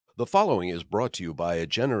The following is brought to you by a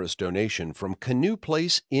generous donation from Canoe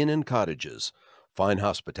Place Inn and Cottages, fine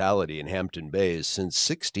hospitality in Hampton Bays since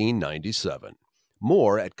 1697.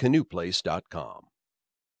 More at canoeplace.com.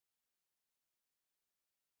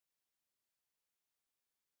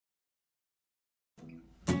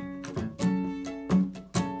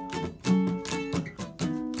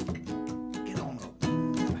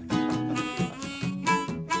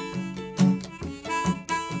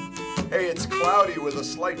 Hey, it's cloudy with a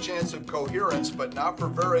slight chance of coherence, but not for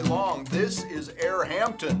very long. This is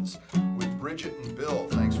AirHamptons with Bridget and Bill.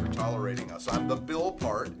 Thanks for tolerating us. I'm the Bill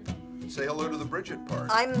part. Say hello to the Bridget part.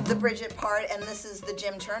 I'm the Bridget part, and this is the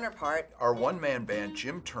Jim Turner part. Our one-man band,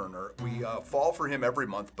 Jim Turner, we fall for him every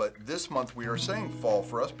month, but this month we are saying fall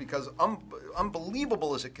for us because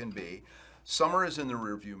unbelievable as it can be, summer is in the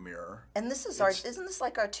rearview mirror. And this is isn't this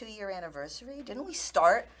like our 2-year anniversary? Didn't we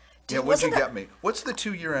start? Yeah, what'd you get me? What's the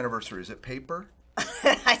 2-year anniversary? Is it paper?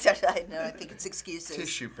 I don't know. I think it's excuses.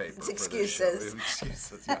 Tissue paper. It's excuses.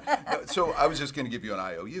 Excuses. Yeah. No, so I was just going to give you an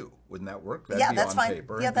IOU. Wouldn't that work? That'd be that's on fine.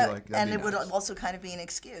 Paper. Yeah, and it would also kind of be an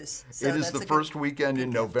excuse. So it is the first weekend in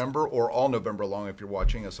November, or all November long if you're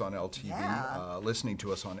watching us on LTV, listening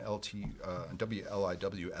to us on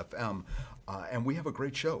WLIW-FM. And we have a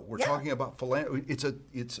great show. We're talking about philanthropy.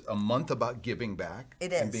 It's a month about giving back.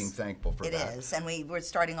 It is. And being thankful for that. It is. And we're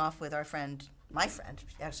starting off with our friend, my friend.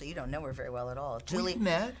 Actually, you don't know her very well at all. Julie. We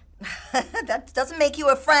met. That doesn't make you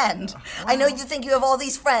a friend. I know you think you have all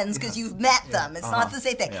these friends because you've met them. It's not the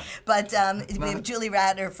same thing. Yeah. But we have Julie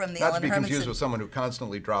Ratner from the Ellen Hermanson. Not to be confused with someone who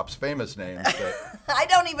constantly drops famous names. I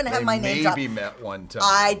don't even have my name dropped. Maybe met one time.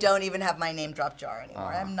 I don't even have my name dropped jar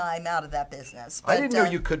anymore. I'm out of that business. But, I didn't know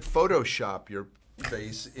you could Photoshop your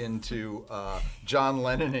face into John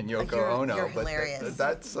Lennon and Yoko Ono. You're hilarious.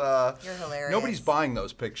 That's you're hilarious. Nobody's buying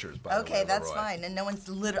those pictures, by the way. Okay, that's fine. And no one's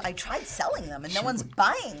I tried selling them, and no one's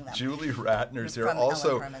buying them. Julie Ratner's here.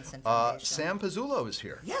 Also, Sam Pizzullo is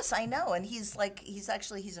here. Yes, I know, and he's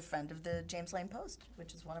a friend of the James Lane Post,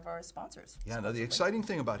 which is one of our sponsors. Yeah. Now the exciting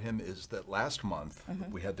thing about him is that last month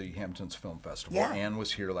we had the Hamptons Film Festival. Yeah. Ann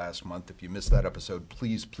was here last month. If you missed that episode,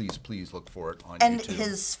 please look for it on YouTube. And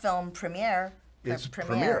his film premiere. It's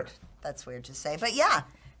premiered. That's weird to say, but yeah,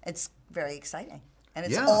 it's very exciting, and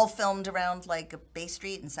it's all filmed around like Bay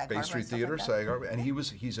Street and Sag Harbor. Bay Street Theater, Sag Harbor, and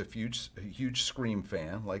he's a huge Scream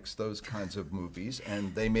fan, likes those kinds of movies,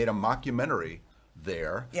 and they made a mockumentary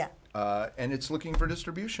there. Yeah. And it's looking for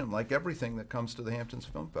distribution, like everything that comes to the Hamptons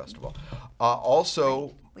Film Festival.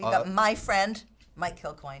 Also, we got my friend Mike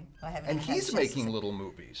Kilcoyne. And he's making little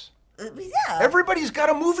movies. Yeah. Everybody's got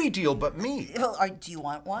a movie deal, but me. Well, do you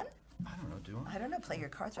want one? I don't know. I don't know. Play your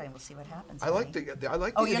cards right, and we'll see what happens. I like the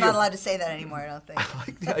Oh, you're not allowed to say that anymore. I don't think. I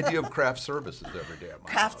like the idea of craft services every day at my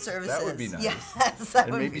craft house. Services. That would be nice. Yes,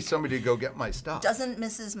 and maybe somebody to go get my stuff. Doesn't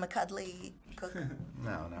Mrs. McCuddy cook?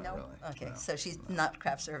 No, not really. Okay, no. so she's not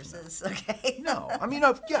craft services. Okay. No, I mean,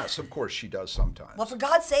 yes, of course she does sometimes. Well, for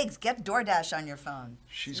God's sakes, get DoorDash on your phone.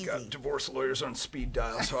 She's got divorce lawyers on speed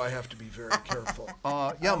dial, so I have to be very careful.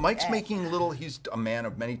 Yeah, Mike's making he's a man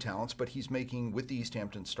of many talents, but he's making, with the East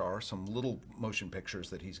Hampton Star, some little motion pictures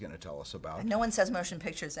that he's going to tell us about. No one says motion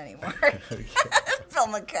pictures anymore. Bill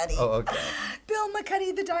McCuddy. Oh, okay. Bill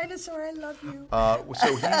McCuddy, the dinosaur, I love you.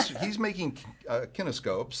 So he's making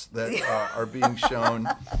kinescopes that are being shown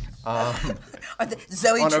or the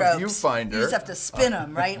Zoe on tropes. A viewfinder. You just have to spin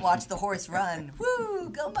them, right? Watch the horse run. Woo,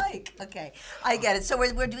 go Mike. Okay, I get it. So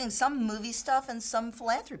we're doing some movie stuff and some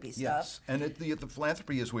philanthropy stuff. Yes, and the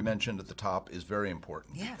philanthropy, as we mentioned at the top, is very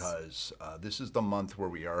important because this is the month where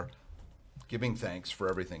we are giving thanks for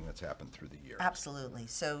everything that's happened through the year. Absolutely.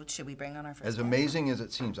 So should we bring on our first As amazing as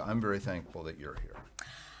it seems, I'm very thankful that you're here.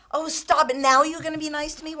 Oh, stop it. Now you're going to be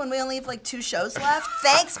nice to me when we only have like 2 shows left?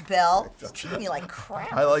 Thanks, Bill. You're treating me like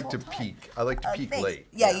crap. I like to peek. I like to peek late.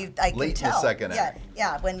 Yeah, I late can tell. In the second act.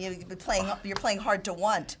 Yeah, when you're playing hard to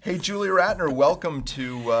want. Hey, Julie Ratner, welcome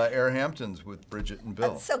to AirHamptons with Bridget and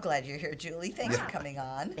Bill. I'm so glad you're here, Julie. Thanks for coming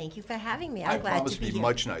on. Thank you for having me. I I'm glad promise to be here. here.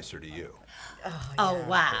 Much nicer to you. Oh,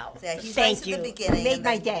 wow. Yeah, he's Thank nice you. At the beginning. You made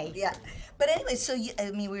my day. Yeah. But anyway, so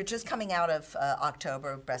we were just coming out of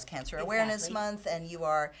October, Breast Cancer Awareness Month, and you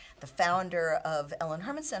are the founder of Ellen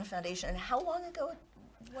Hermanson Foundation. And how long ago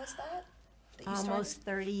was that? Almost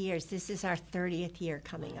 30 years. This is our 30th year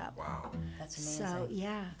coming up. Wow. That's amazing. So,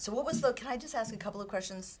 yeah. So what was can I just ask a couple of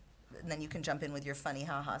questions, and then you can jump in with your funny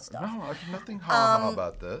ha-ha stuff? No, there's nothing ha-ha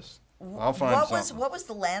about this. I'll find something. What was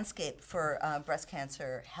the landscape for breast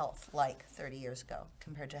cancer health like 30 years ago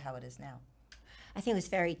compared to how it is now? I think it was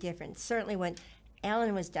very different. Certainly when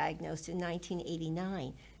Ellen was diagnosed in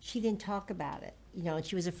 1989, she didn't talk about it. you know, and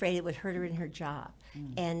she was afraid it would hurt her in her job.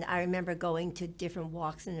 And I remember going to different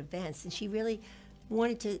walks and events, and she really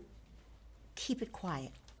wanted to keep it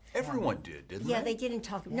quiet. Everyone did, didn't Yeah, they? they didn't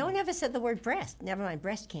talk. No one ever said the word breast, never mind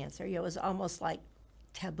breast cancer. You know, it was almost like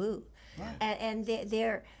taboo. Right. And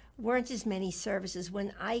there weren't as many services.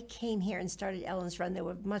 When I came here and started Ellen's Run, there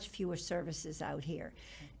were much fewer services out here.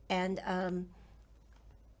 And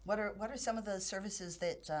What are some of the services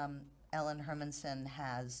that Ellen Hermanson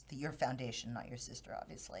has, your foundation, not your sister,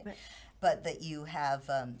 obviously, but that you have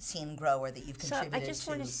seen grow or that you've contributed to? So I just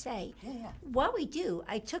want to say, what we do,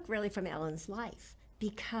 I took really from Ellen's life,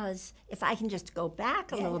 because if I can just go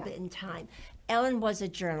back a little bit in time, Ellen was a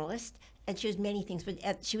journalist, and she was many things, but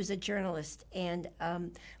she was a journalist. And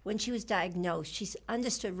when she was diagnosed, she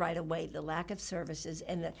understood right away the lack of services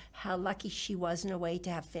and how lucky she was in a way to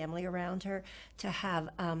have family around her, to have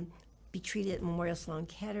be treated at Memorial Sloan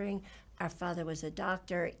Kettering. Our father was a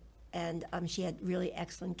doctor, and she had really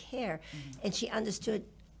excellent care. And she understood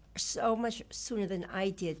so much sooner than I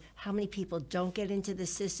did how many people don't get into the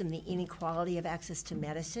system, the inequality of access to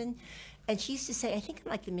medicine. And she used to say, I think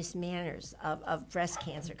I'm like the Miss Manners of breast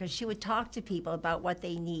cancer, because she would talk to people about what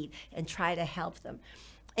they need and try to help them.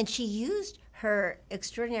 And she used her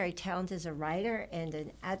extraordinary talent as a writer and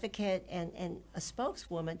an advocate and a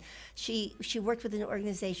spokeswoman. She worked with an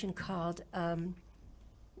organization called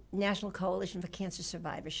National Coalition for Cancer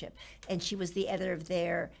Survivorship, and she was the editor of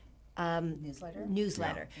their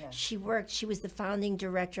newsletter. Yeah. She was the founding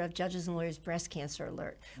director of Judges and Lawyers Breast Cancer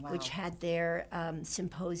Alert, which had their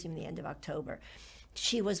symposium the end of October.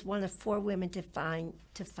 She was one of 4 women to found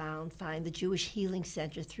the Jewish Healing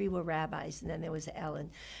Center. 3 were rabbis, and then there was Ellen.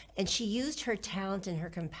 And she used her talent and her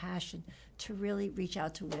compassion to really reach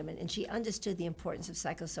out to women. And she understood the importance of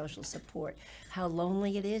psychosocial support, how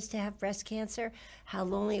lonely it is to have breast cancer, how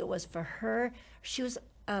lonely it was for her. She was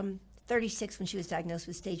 36 when she was diagnosed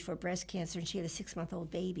with stage 4 breast cancer, and she had a 6-month-old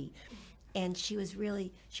baby. And she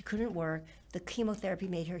couldn't work. The chemotherapy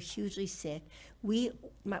made her hugely sick. We're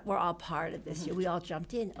all part of this. We all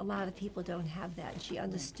jumped in. A lot of people don't have that, and she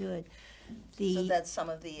understood So that's some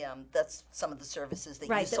of the services that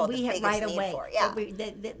you that saw the we had biggest right need away. for. Yeah.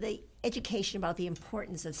 The education about the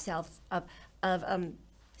importance of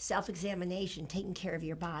self-examination, taking care of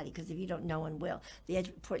your body, because if you don't, no one will. The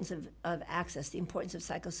importance of access, the importance of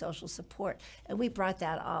psychosocial support. And we brought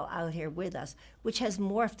that all out here with us, which has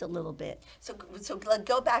morphed a little bit. So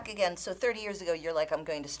go back again. So 30 years ago, you're like, I'm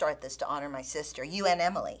going to start this to honor my sister, you and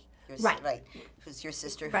Emily. Right. Who's your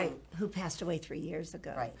sister? Who passed away 3 years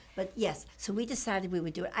ago. Right. But yes, so we decided we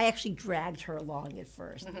would do it. I actually dragged her along at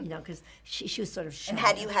first, you know, because she was sort of shy. And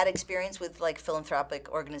had you had experience with like philanthropic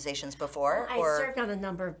organizations before? I served on a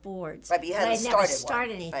number of boards. Right, but you hadn't I had never started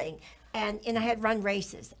started one. anything. Right. And I had run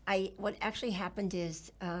races. What actually happened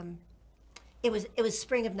is it was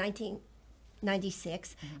spring of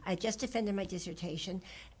 1996. I just defended my dissertation,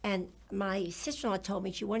 and my sister-in-law told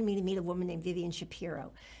me she wanted me to meet a woman named Vivian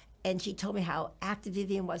Shapiro. And she told me how active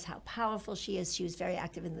Vivian was, how powerful she is. She was very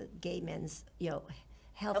active in the gay men's,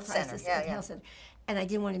 health crisis, health center. And I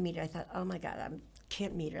didn't want to meet her. I thought, oh my God, I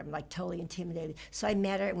can't meet her. I'm like totally intimidated. So I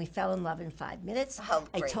met her, and we fell in love in 5 minutes. Oh,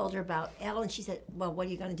 I told her about Ellen. She said, well, what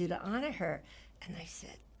are you going to do to honor her? And I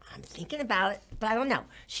said, I'm thinking about it, but I don't know.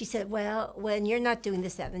 She said, well, when you're not doing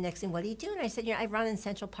this, that, and the next thing, what do you do? And I said, I run in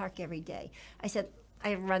Central Park every day. I said,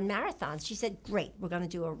 I run marathons. She said, great, we're going to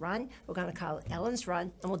do a run. We're going to call it Ellen's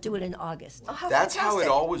Run, and we'll do it in August. Oh, how That's how it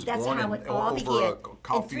fantastic. all was That's born. how it all over began. a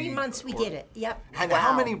coffee. In 3 months, we did it. Yep. And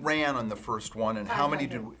how many ran on the first one, and how many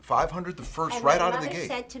did 500 the first, And right my out of the mother gate?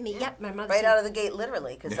 said to me, yep, my mother Right said, out of the gate,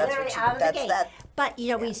 literally, because that's literally what you, out of the that's gate. that. But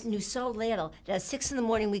we knew so little that at 6 in the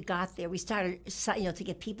morning we got there. We started, to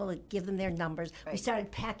get people to give them their numbers. We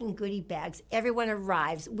started packing goodie bags. Everyone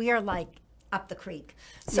arrives. We are like up the creek.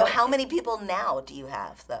 So how many people now do you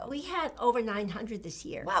have, though? We had over 900 this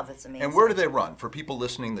year. Wow, that's amazing. And where do they run? For people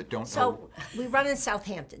listening that don't know. So we run in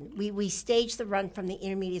Southampton. We stage the run from the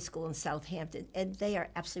intermediate school in Southampton, and they are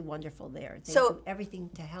absolutely wonderful there. They do everything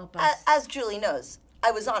to help us. As Julie knows,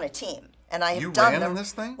 I was on a team, and I have You done ran them. in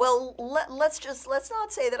this thing? Well, let's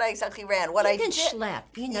not say that I exactly ran. What You I can did, schlep.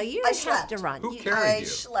 You don't I have to schlepped. run. Who You- cares? I you.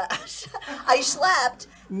 slept. I slept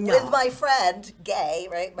with my friend Gay,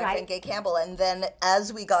 right? My friend Gay Campbell. And then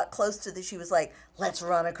as we got close to she was like, let's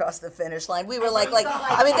run across the finish line. We were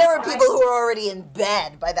I mean, there were people who were already in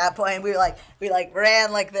bed by that point. We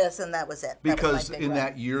ran like this, and that was it. Because in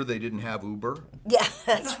that year they didn't have Uber. Yeah,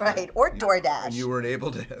 that's right. Or DoorDash. And you weren't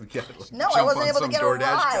able to get No, I wasn't able to get a DoorDash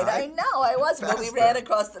ride. guy. I know, I wasn't. But we ran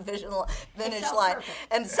across the finish line.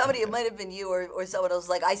 And somebody, it might have been you or someone else, was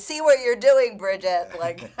like, I see what you're doing, Bridget.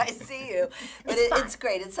 Like, I see you. But it's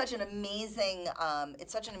great. It's such an amazing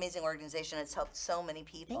organization. It's helped so many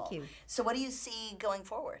people. Thank you. So what do you see going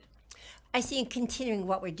forward? I see in continuing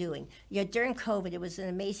what we're doing. During COVID, it was an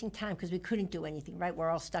amazing time because we couldn't do anything, right? We're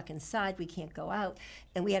all stuck inside. We can't go out.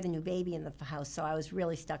 And we had a new baby in the house, so I was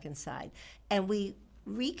really stuck inside. And we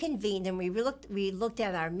reconvened and we looked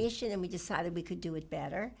at our mission and we decided we could do it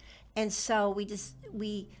better. And so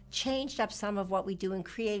we changed up some of what we do and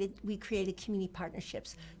we created community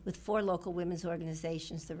partnerships with 4 local women's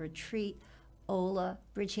organizations, The Retreat, OLA,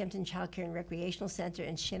 Bridgehampton Child Care and Recreational Center,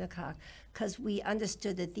 and Shinnecock, because we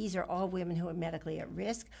understood that these are all women who are medically at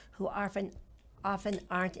risk, who often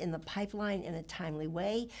aren't in the pipeline in a timely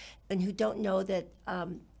way, and who don't know that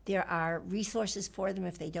there are resources for them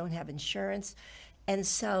if they don't have insurance. And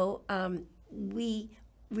so we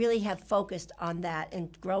really have focused on that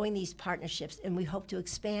and growing these partnerships, and we hope to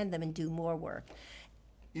expand them and do more work.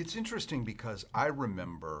 It's interesting because I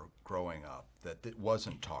remember growing up that it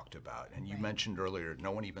wasn't talked about, and you mentioned earlier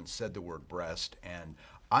no one even said the word breast, and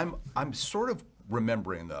I'm sort of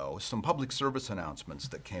remembering though some public service announcements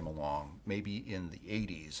that came along maybe in the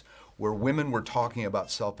 80s where women were talking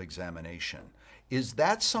about self-examination. Is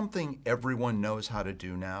that something everyone knows how to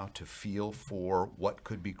do now, to feel for what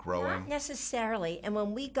could be growing? Not necessarily. And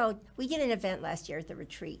when we did an event last year at the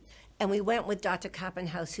retreat, and we went with Dr.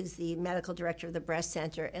 Koppenhaus, who's the medical director of the Breast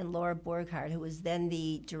Center, and Laura Borghardt, who was then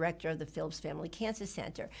the director of the Phillips Family Cancer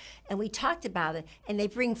Center. And we talked about it, and they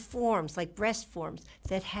bring forms, like breast forms,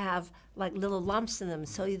 that have like little lumps in them,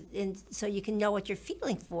 so you can know what you're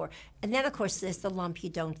feeling for. And then, of course, there's the lump you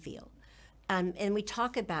don't feel. And we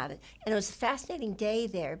talk about it. And it was a fascinating day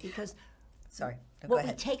there because what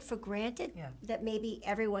we take for granted that maybe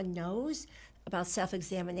everyone knows about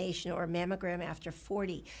self-examination or a mammogram after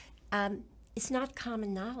 40, it's not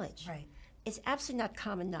common knowledge. Right. It's absolutely not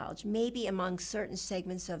common knowledge. Maybe among certain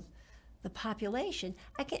segments of the population.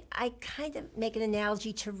 I kind of make an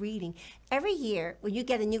analogy to reading. Every year, when you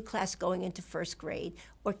get a new class going into first grade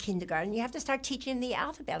or kindergarten, you have to start teaching them the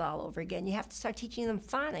alphabet all over again. You have to start teaching them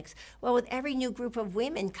phonics. Well, with every new group of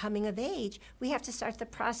women coming of age, we have to start the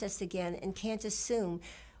process again and can't assume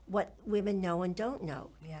what women know and don't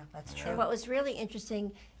know. Yeah, that's true. And what was really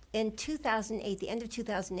interesting, in 2008, the end of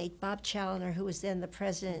 2008, Bob Challoner, who was then the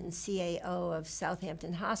president and CAO of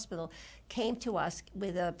Southampton Hospital, came to us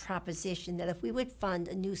with a proposition that if we would fund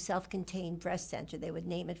a new self-contained breast center, they would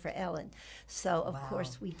name it for Ellen. So, of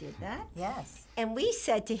course, we did that. Yes. And we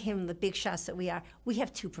said to him, the big shots that we are, we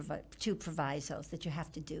have two provisos that you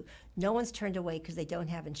have to do. No one's turned away because they don't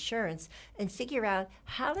have insurance, and figure out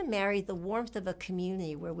how to marry the warmth of a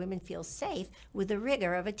community where women feel safe with the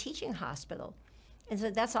rigor of a teaching hospital. And so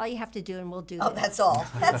that's all you have to do, and we'll do that. Oh, that's all.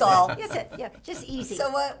 That's all. That's it. Yeah, just easy. So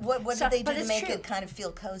what did they do to make true. it kind of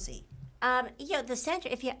feel cozy? The center,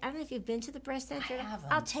 I don't know if you've been to the breast center. I haven't.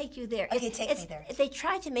 I'll take you there. Okay, take me there. They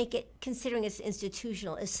tried to make it, considering it's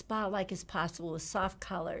institutional, as spa-like as possible with soft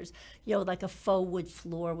colors, like a faux wood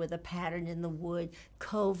floor with a pattern in the wood,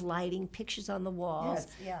 cove lighting, pictures on the walls,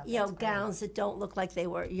 gowns that don't look like they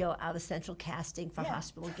were, out of central casting for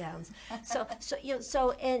hospital gowns. So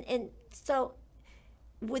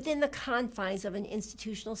within the confines of an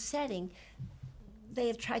institutional setting, they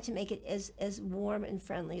have tried to make it as warm and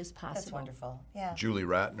friendly as possible. That's wonderful. Yeah. Julie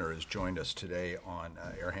Ratner has joined us today on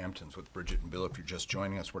AirHamptons with Bridget and Bill. If you're just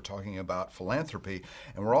joining us, we're talking about philanthropy,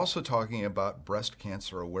 and we're also talking about breast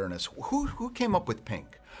cancer awareness. Who came up with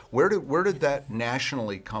pink? Where did that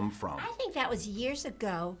nationally come from? I think that was years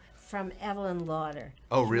ago from Evelyn Lauder.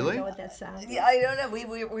 Oh, really? You know what that sounds like? Yeah, I don't know.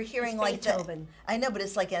 We're hearing It's like Beethoven. I know, but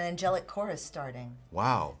it's like an angelic chorus starting.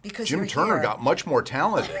 Wow. Because Jim you're Turner here. got much more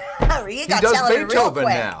talented. He does talented real Beethoven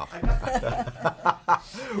quick. now.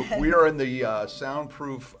 We are in the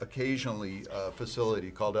soundproof, occasionally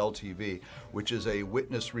facility called LTV, which is a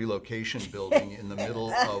witness relocation building in the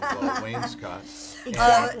middle of Wainscott.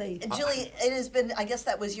 Exactly. Julie, it has been, I guess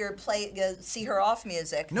that was your see her off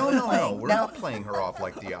music. No. We're not playing her off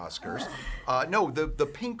like the Oscars. No, the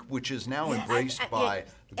pink, which is now embraced by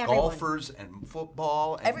everyone. golfers and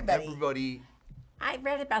football and everybody. I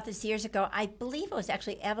read about this years ago. I believe it was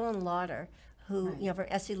actually Evelyn Lauder, who, from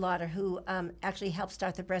Estee Lauder, who actually helped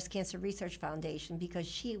start the Breast Cancer Research Foundation because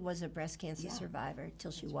she was a breast cancer survivor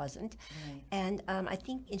till she wasn't. Right. And I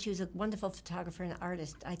think, and she was a wonderful photographer and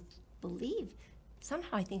artist. I believe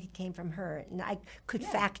Somehow I think it came from her, and I could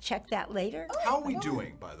fact check that later. How are we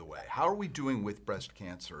doing, by the way? How are we doing with breast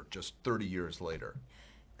cancer just 30 years later?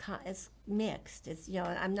 It's mixed. It's, you know,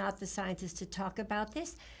 I'm not the scientist to talk about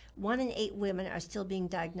this. 1 in 8 women are still being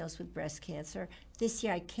diagnosed with breast cancer. This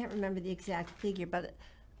year, I can't remember the exact figure, but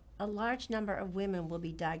a large number of women will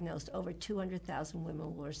be diagnosed. Over 200,000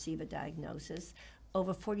 women will receive a diagnosis.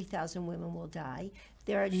 Over 40,000 women will die.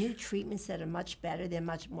 There are new treatments that are much better. They're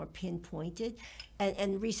much more pinpointed.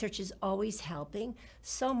 And research is always helping.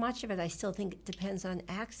 So much of it, I still think, depends on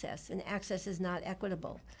access, and access is not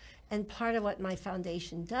equitable. And part of what my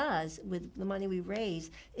foundation does with the money we raise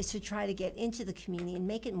is to try to get into the community and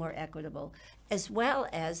make it more equitable, as well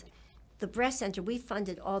as the breast center. We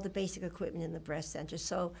funded all the basic equipment in the breast center.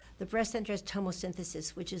 So the breast center has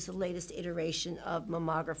tomosynthesis, which is the latest iteration of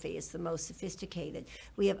mammography. It's the most sophisticated.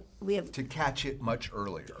 We have To catch it much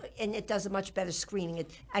earlier. and it does a much better screening.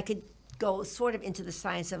 I could go sort of into the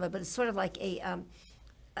science of it, but it's sort of like a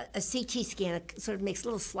CT scan. It sort of makes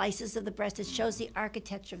little slices of the breast. It shows the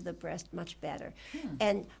architecture of the breast much better.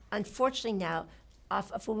 And unfortunately now,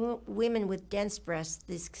 for women with dense breasts,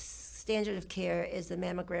 this standard of care is the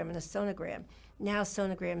mammogram and a sonogram. Now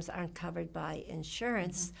sonograms aren't covered by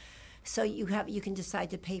insurance, so you can decide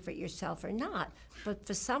to pay for it yourself or not. But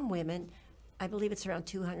for some women, I believe it's around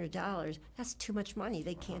 $200. That's too much money.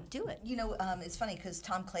 They can't do it. You know, it's funny because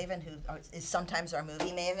Tom Clavin, who is sometimes our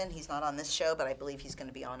movie maven, he's not on this show, but I believe he's going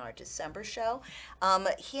to be on our December show.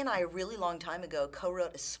 He and I, a really long time ago,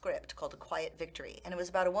 co-wrote a script called A Quiet Victory. And it was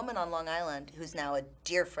about a woman on Long Island who's now a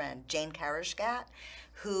dear friend, Jane Karashkat,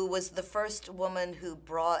 who was the first woman who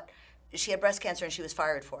she had breast cancer and she was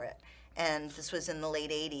fired for it. And this was in the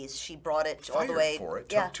late 80s. She brought it all the way. Fired for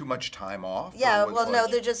it? Yeah. Took too much time off? Yeah, Or was well, no,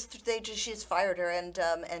 like- she just fired her,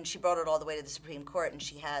 and she brought it all the way to the Supreme Court, and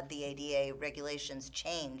she had the ADA regulations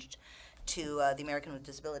changed to the American with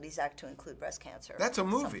Disabilities Act to include breast cancer. That's a Some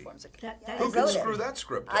movie. forms of- That yeah, Who I could wrote screw it. that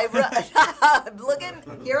script up? I wrote. Look at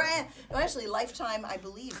here I am. No, actually, Lifetime, I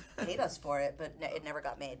believe, paid us for it, but it never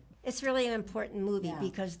got made. It's really an important movie Yeah.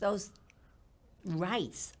 because those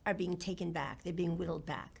rights are being taken back. They're being whittled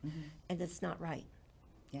back, and it's not right.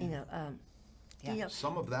 Yeah. You know, Yeah. you know,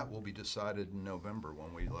 Some of that will be decided in November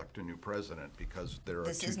when we elect a new president, because there are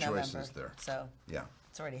This two is November, choices there. so Yeah,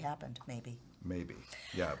 it's already happened, maybe. maybe.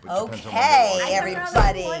 Yeah, but it depends on when Okay, they elect.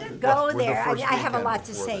 everybody. go We're the there. I first mean, I have a weekend lot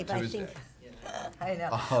to before say, the but I Tuesday. think I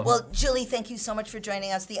know. Well, Julie, thank you so much for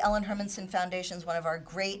joining us. The Ellen Hermanson Foundation is one of our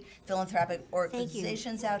great philanthropic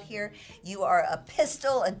organizations out here. You are a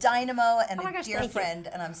pistol, a dynamo, and Oh my a gosh, dear thank you. friend,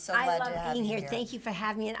 and I'm so I glad love to have being you here. here. Thank you for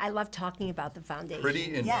having me, and I love talking about the foundation.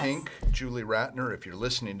 Pretty in Yes. Pink, Julie Ratner. If you're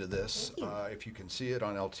listening to this, if you can see it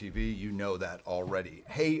on LTV, you know that already.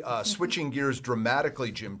 Hey, switching gears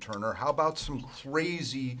dramatically, Jim Turner, how about some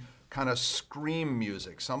crazy kind of scream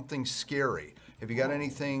music, something scary? Have you got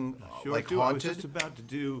anything Sure like do. I was just haunted? about to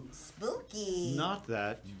do Spooky. not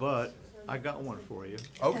that, but I got one for you.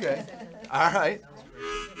 Okay, all right.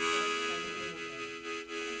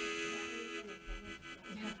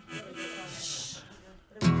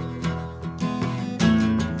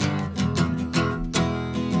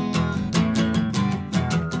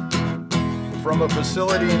 From a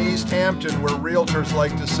facility in East Hampton where realtors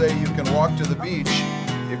like to say you can walk to the beach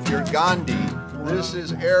if you're Gandhi, this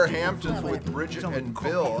is AirHamptons with Bridget and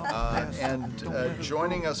Bill. And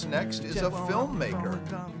joining us next is a filmmaker.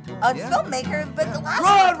 A filmmaker, but the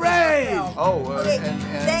last one. Oh, Okay, and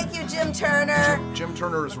thank you, Jim Turner. Jim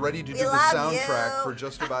Turner is ready to do We the love soundtrack you. for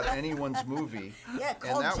just about anyone's movie. Yeah, and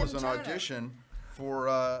called that Jim was an Turner. audition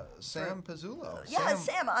for Sam Pizzulo. Yeah,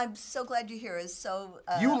 Sam, I'm so glad you're here. It's so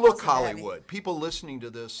You look awesome to have you. Hollywood. People listening to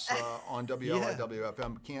this on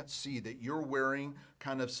WLIWFM can't see that you're wearing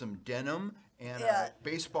kind of some denim and Yeah. a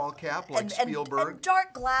baseball cap like And Spielberg.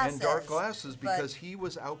 dark glasses. And dark glasses but- because he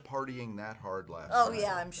was out partying that hard last Oh, night.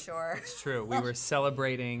 yeah, I'm sure. It's true. We were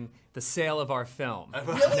celebrating the sale of our film.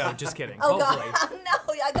 Really? No, just kidding. Oh, Hopefully. God.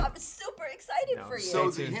 No, I got super excited No, for you. So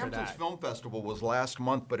Stay the tuned for Hamptons that. Film Festival was last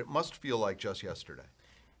month, but it must feel like just yesterday.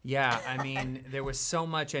 Yeah, I mean, there was so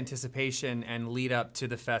much anticipation and lead up to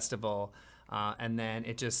the festival, and then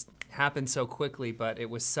it just happened so quickly, but it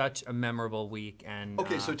was such a memorable week. And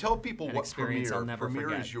Okay, so tell people an what experience Premiere. I'll never Premiere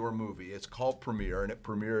forget. is your movie. It's called Premiere, and it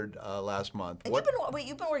premiered last month. And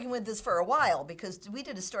you've been working with this for a while because we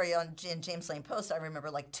did a story in James Lane Post. I remember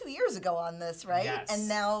like 2 years ago on this, right? Yes. And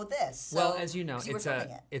now this. So, Well, as you know, 'cause you were filming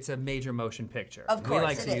it. it's a major motion picture. Of We course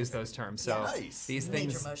like it to is. use those terms. So Nice. these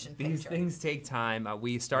Major things motion these picture. things take time.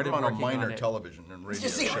 We started We're on a working on minor it. television and radio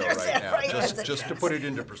Just so you show understand, right now, right? just to put it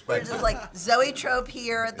into We're perspective. just like Zoe Trope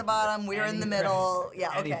here at the bottom. We're in the middle. Yeah,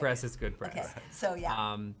 okay. Any press is good press. Okay, so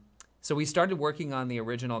yeah. So we started working on the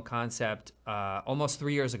original concept almost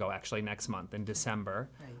 3 years ago, actually, next month in December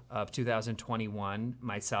of 2021.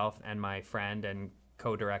 Myself and my friend and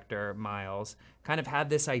co-director, Miles, kind of had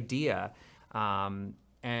this idea.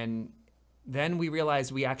 And then we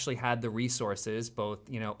realized we actually had the resources, both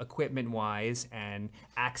equipment-wise and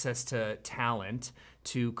access to talent,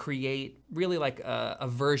 to create really like a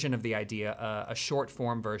version of the idea, a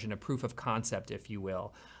short-form version, a proof of concept, if you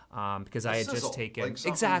will. Because I had just taken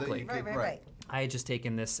exactly Right. I had just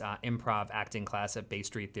taken this improv acting class at Bay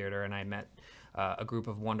Street Theater, and I met a group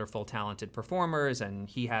of wonderful, talented performers, and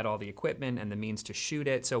he had all the equipment and the means to shoot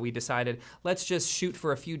it. So we decided, let's just shoot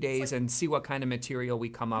for a few days and see what kind of material we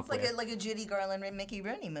come up with. It's like a Judy Garland and Mickey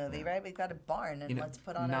Rooney movie, right? We've got a barn, and let's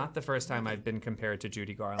put on not the first time I've been compared to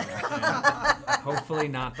Judy Garland. And hopefully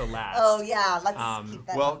not the last. Oh, yeah, let's keep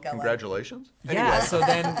that Well, going. congratulations. Yeah, so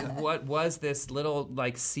then what was this little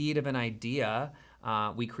like seed of an idea?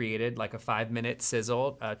 We created like a 5-minute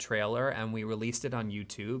sizzle trailer, and we released it on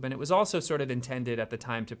YouTube. And it was also sort of intended at the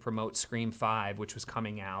time to promote Scream 5, which was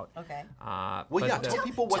coming out. Okay. Tell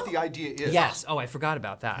people what the idea is. Yes. Oh, I forgot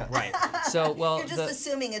about that. Right. So, well, You're just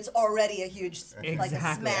assuming it's already a huge, like a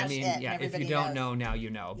exactly. smash I mean, hit. yeah. And If you everybody don't knows. know now,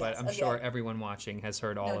 you know. But Yes, I'm okay. sure everyone watching has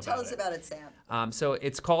heard all about it. Tell us about it, Sam. So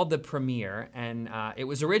it's called The Premiere, and it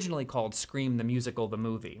was originally called Scream the Musical, the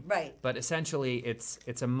movie. Right. But essentially, it's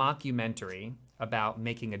a mockumentary about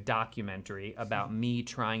making a documentary about me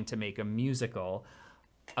trying to make a musical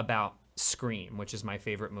about Scream, which is my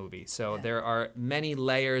favorite movie. So there are many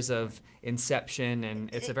layers of inception, and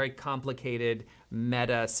it's a very complicated,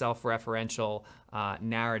 meta, self-referential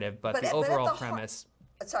narrative. But the overall premise.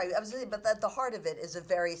 Sorry, I was saying, but at the heart of it is a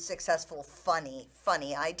very successful, funny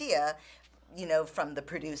idea. From the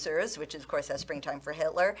producers, which of course has Springtime for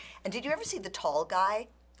Hitler. And did you ever see The Tall Guy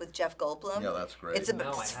with Jeff Goldblum? Yeah, that's great.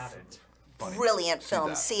 No, I haven't. Brilliant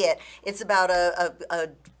film. See it. It's about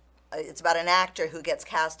it's about an actor who gets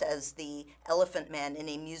cast as the Elephant Man in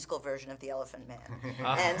a musical version of the Elephant Man.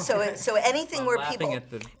 And so anything I'm where laughing people at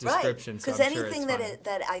the description, because so I'm sure anything it's funny.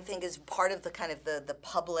 that I think is part of the kind of the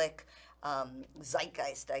public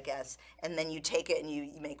zeitgeist, I guess, and then you take it and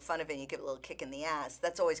you make fun of it and you give it a little kick in the ass,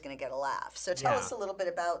 that's always going to get a laugh. So tell us a little bit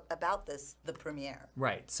about this, the premiere.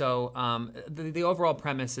 Right. So the overall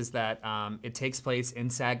premise is that it takes place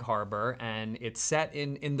in Sag Harbor, and it's set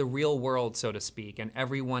in the real world, so to speak, and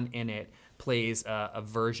everyone in it plays a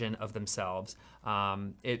version of themselves.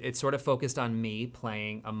 It's sort of focused on me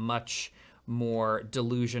playing a much more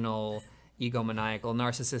delusional, egomaniacal,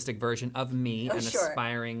 narcissistic version of me, an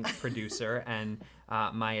aspiring producer, and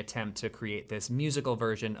my attempt to create this musical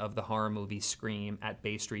version of the horror movie Scream at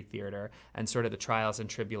Bay Street Theater, and sort of the trials and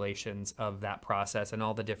tribulations of that process, and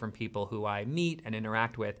all the different people who I meet and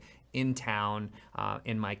interact with in town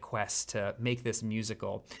in my quest to make this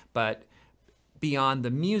musical. But beyond the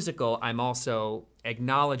musical, I'm also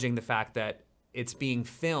acknowledging the fact that it's being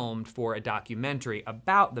filmed for a documentary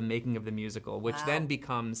about the making of the musical, which then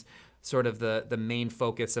becomes sort of the main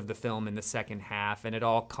focus of the film in the second half, and it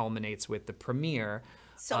all culminates with the premiere.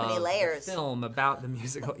 So many layers. The film about the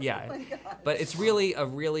musical, but it's really a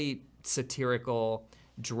really satirical,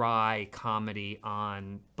 dry comedy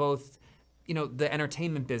on both, the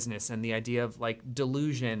entertainment business and the idea of like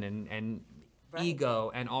delusion and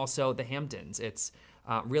ego, and also the Hamptons. It's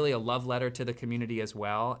really a love letter to the community as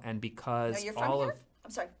well, and because you're from here? I'm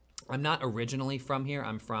sorry. I'm not originally from here.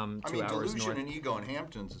 I'm from 2 hours north. Delusion and ego in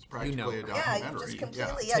Hamptons is practically a documentary. Yeah, you just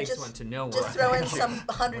completely, Takes one to know just one. throw in some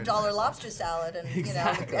 $100 lobster salad, and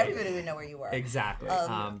Exactly. everybody would know where you were. Exactly.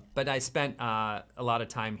 But I spent a lot of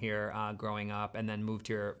time here growing up, and then moved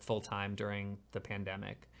here full time during the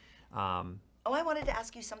pandemic. Oh, I wanted to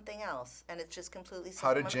ask you something else, and it's just completely.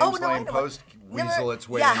 How did James Lane Post weasel its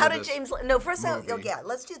way into how did this James? No, first, movie?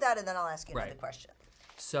 let's do that, and then I'll ask you another question.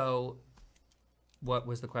 So, what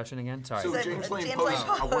was the question again? Sorry. So James Lane Post,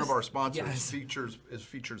 one of our sponsors, is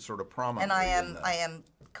featured sort of prominently. And I am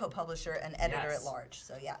co-publisher and editor at large.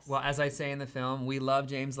 So yes. Well, as I say in the film, we love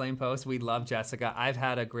James Lane Post. We love Jessica. I've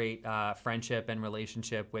had a great friendship and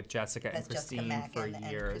relationship with Jessica and Christine for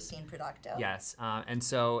years. And Christine Producto. Yes, and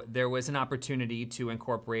so there was an opportunity to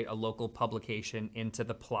incorporate a local publication into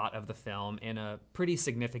the plot of the film in a pretty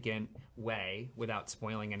significant way, without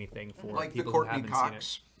spoiling anything for like people the Courtney who haven't Cox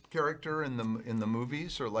seen it. Character in the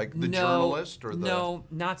movies, or like the journalist, or the No,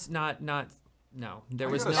 there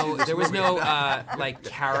was no like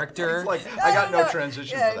character. It's like I got no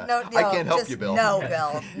transition for that. I can't help you, Bill. No,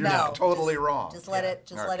 Bill. You're totally wrong. Just let it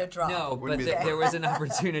drop. No, but there was an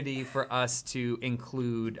opportunity for us to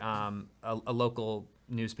include a local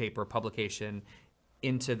newspaper publication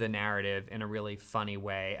into the narrative in a really funny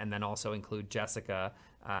way, and then also include Jessica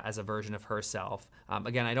as a version of herself.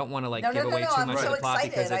 Again, I don't want to like No, give no, no, away no, too I'm much so of the plot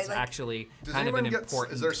excited. because it's I, like- actually Does kind of an anyone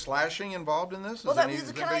important. Is there slashing involved in this? Well, Does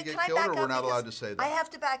can anybody I get back killed, up? or we're not Because allowed to say that? I have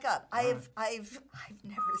to back up. I've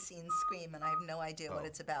never seen Scream, and I have no idea what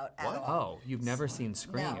it's about at What? all. Oh, you've never seen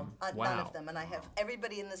Scream? No, Wow. none of them. And I have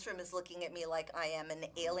everybody in this room is looking at me like I am an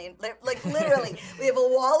alien. Like literally, we have a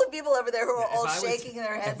wall of people over there who are all shaking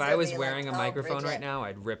their heads. If I was at me wearing like, a "Oh, microphone Bridget." right now,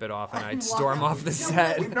 I'd rip it off and I'd storm off the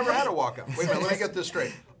set. We've never had a walk-up. Wait a minute, let me get this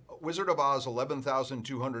straight. Wizard of Oz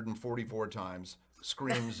 11,244 times.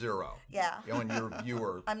 Scream 0. Yeah. And your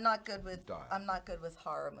viewer. I'm not good with Die. I'm not good with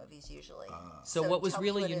horror movies usually. So what was tell me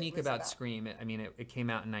really what it unique was about Scream, I mean, it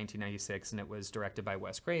came out in 1996 and it was directed by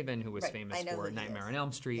Wes Craven, who was Right, famous I know for who he Nightmare is. on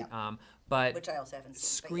Elm Street. Yeah. But Which I also haven't seen.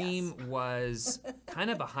 but Scream yes. was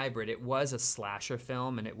kind of a hybrid. It was a slasher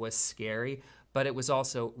film and it was scary, but it was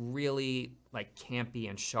also really like campy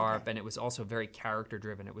and sharp, and it was also very character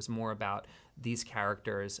driven. It was more about these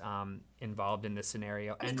characters involved in this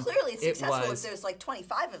scenario. I mean, and clearly it's successful was, if there's like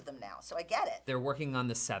 25 of them now, so I get it. they're working on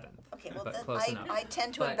the 7th. Okay, well, but then close enough. I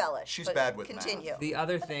tend to But embellish. She's but bad with math. continue. The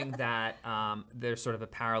other thing that there's sort of a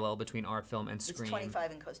parallel between our film and It's Scream.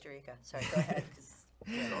 25 in Costa Rica. Sorry, go ahead. 'Cause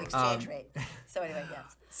the exchange rate. So anyway,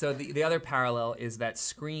 yes. So the other parallel is that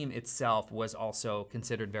Scream itself was also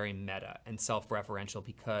considered very meta and self-referential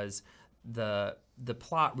because the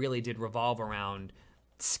plot really did revolve around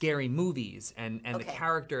scary movies, and the Okay.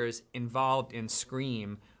 characters involved in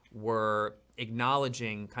Scream were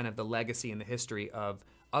acknowledging kind of the legacy and the history of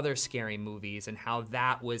other scary movies and how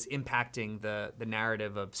that was impacting the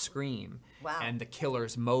narrative of Scream Wow. and the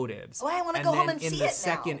killer's motives. Oh, I wanna And go home then and in see the it now.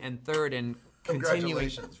 second and third and continuing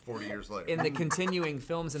Congratulations, 40 years later. in the continuing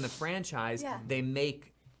films in the franchise, Yeah. they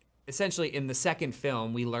make essentially in the second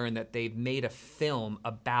film we learn that they've made a film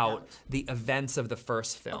about the events of the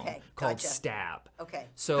first film Okay, called gotcha. Stab. Okay.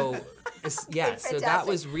 So yeah, so that fantastic.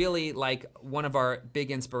 was really like one of our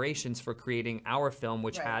big inspirations for creating our film,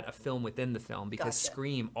 which Right. had a film within the film, because Gotcha.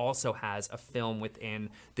 Scream also has a film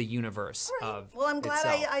within the universe Right. of Well, I'm glad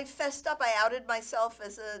itself. I fessed up. I outed myself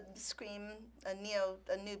as a Scream, a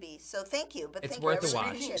newbie. So thank you. But It's thank worth you. a I watch.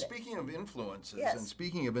 appreciate it. Speaking of influences Yes. and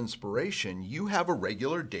speaking of inspiration, you have a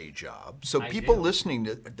regular day job. So I people do. listening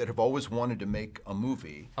that have always wanted to make a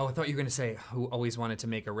movie. Oh, I thought you were going to say who always wanted to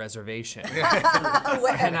make a reservation.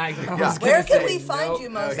 Where, And I was where gonna can say, we find no, you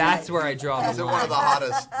most That's nights? where I draw Is the it line. one of the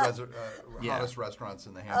hottest, Yeah. hottest restaurants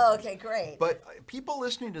in the Hamptons? Oh, okay, great. But people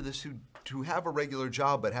listening to this who have a regular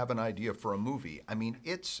job but have an idea for a movie, I mean,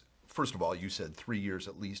 it's first of all, you said 3 years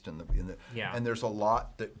at least in the Yeah. and there's a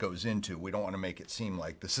lot that goes into. We don't want to make it seem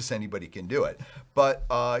like this is anybody can do it, but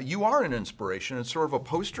you are an inspiration and sort of a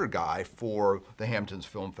poster guy for the Hamptons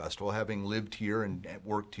Film Festival, having lived here and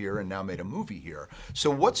worked here and now made a movie here. So,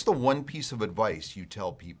 what's the one piece of advice you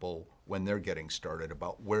tell people when they're getting started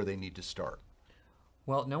about where they need to start?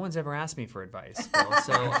 Well, no one's ever asked me for advice, Bill,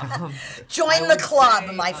 so Join I the would club,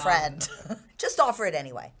 say, my friend. Just offer it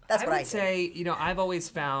anyway. That's I what I would do. say, I've always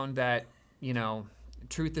found that,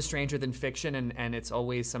 truth is stranger than fiction, and it's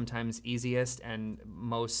always sometimes easiest and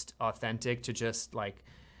most authentic to just like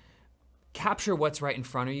capture what's right in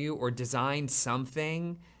front of you or design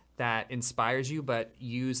something that inspires you, but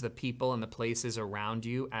use the people and the places around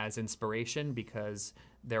you as inspiration, because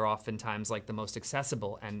they're oftentimes like the most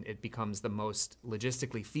accessible and it becomes the most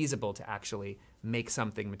logistically feasible to actually make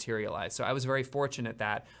something materialize. So I was very fortunate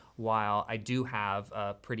that while I do have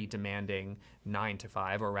a pretty demanding 9 to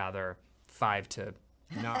 5, or rather 5 to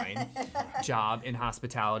 9 job in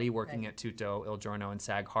hospitality, working at Tutto, Il Giorno, and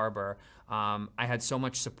Sag Harbor, I had so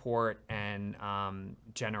much support and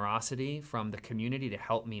generosity from the community to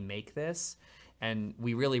help me make this. And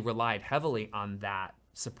we really relied heavily on that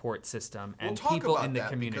support system and We'll talk people about in the that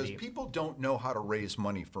community. because people don't know how to raise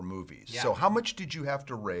money for movies. Yeah. So how much did you have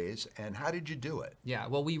to raise, and how did you do it? Yeah,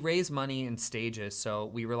 well, we raised money in stages. So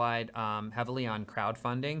we relied heavily on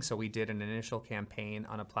crowdfunding. So we did an initial campaign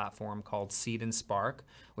on a platform called Seed and Spark,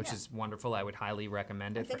 which is wonderful. I would highly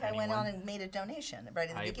recommend it I think for I anyone. went on and made a donation right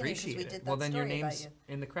in the I beginning because appreciate we it. did that Well, then your story about name's you.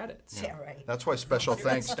 in the credits. Yeah, right. That's why special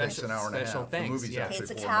thanks takes an hour and a half. Special thanks, The movie's yeah. Okay, actually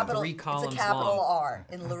it's a 4 capital. Three It's a columns capital long. R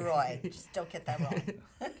in Leroy. Just don't get that wrong.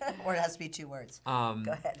 Or it has to be 2 words. Go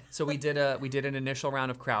ahead. So we did an initial round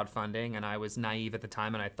of crowdfunding, and I was naive at the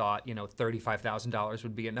time, and I thought $35,000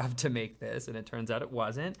 would be enough to make this, and it turns out it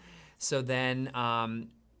wasn't. So then,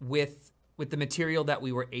 with the material that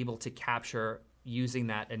we were able to capture using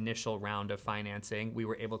that initial round of financing, we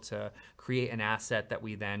were able to create an asset that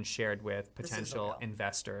we then shared with potential real.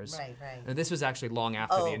 investors. Right, right. And this was actually long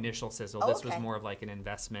after Oh. the initial sizzle. Oh, This was okay. more of like an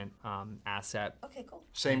investment asset. Okay, cool.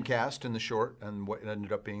 Same cast in the short, and what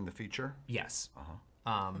ended up being the feature? Yes.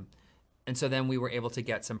 And so then we were able to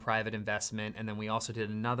get some private investment, and then we also did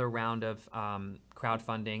another round of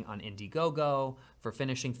crowdfunding on Indiegogo for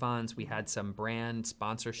finishing funds. We had some brand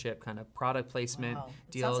sponsorship, kind of product placement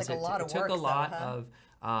deals. Sounds like a lot of it took work, a lot though,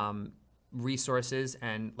 of resources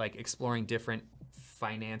and like exploring different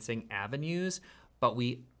financing avenues, but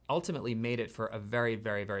we ultimately made it for a very,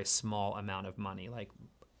 very, very small amount of money, like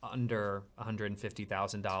under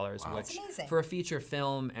 $150,000, which amazing. for a feature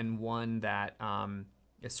film and one that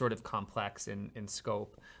is sort of complex in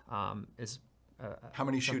scope is How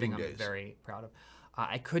many shooting something days? I'm very proud of.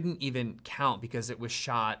 I couldn't even count because it was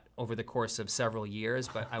shot over the course of several years,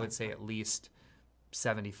 but I would say at least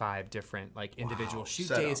 75 different like individual shoot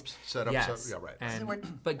days. Setups, Yes. yeah, right.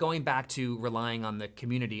 And, but going back to relying on the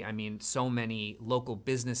community, I mean, so many local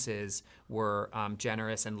businesses were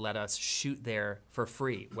generous and let us shoot there for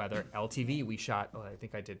free. Whether LTV, we shot, I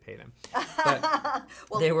think I did pay them.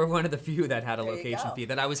 But they were one of the few that had a location fee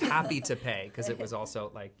that I was happy to pay because it was also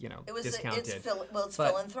like, you know, discounted. It's But-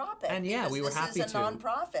 philanthropic. and yeah, because we were happy This is to. a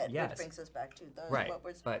nonprofit, Yes. which brings us back to Right, what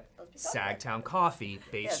we're but supposed to be talking about. Sagtown Coffee,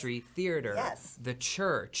 Bay Yes. Street Theater, Yes. the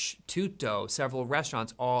church, Tutto, several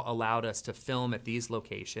restaurants all allowed us to film at these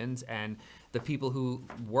locations, and the people who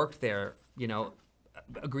worked there, you know,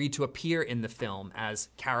 agreed to appear in the film as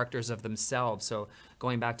characters of themselves. So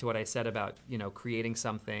going back to what I said about, you know, creating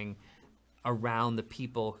something around the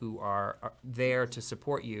people who are there to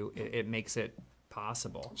support you, it makes it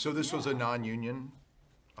possible. So this was a non-union?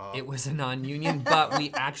 It was a non-union, but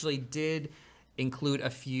we actually did include a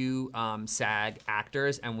few SAG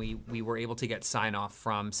actors, and we were able to get sign-off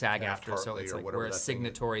from SAG actors, so Partly it's or like whatever we're a that thing is.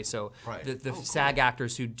 signatory. So Right. the SAG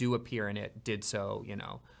actors who do appear in it did so, you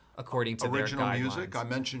know, according to Original their guidelines. music? I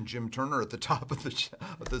mentioned Jim Turner at the top of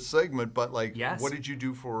the segment, but like, Yes. what did you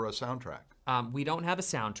do for a soundtrack? We don't have a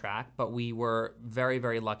soundtrack, but we were very,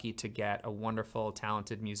 very lucky to get a wonderful,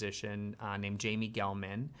 talented musician named Jamie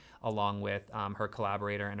Gelman, along with her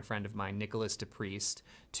collaborator and a friend of mine, Nicholas DePriest,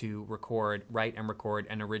 to write and record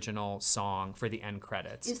an original song for the end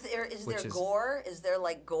credits. Is there which is- gore? Is there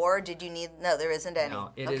like gore? Did you need? No, there isn't any.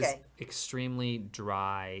 No, it is extremely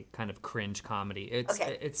dry, kind of cringe comedy.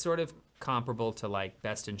 It's sort of comparable to like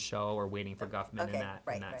Best in Show or Waiting for Guffman in that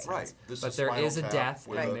sense. Right. This But is there Spinal is a Tap death.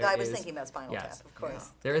 with and a- there I was is- thinking about Spinal yes. Tap, of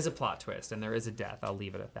course. There is a plot twist and there is a death. I'll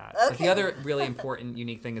leave it at that. But Okay. the other really important,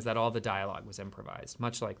 unique thing is that all the dialogue was improvised,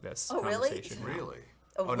 much like this Oh, really? conversation. Really?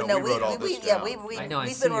 Oh, no, we wrote all this down. I know, I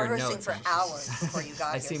we've see been your rehearsing notes. for hours before you got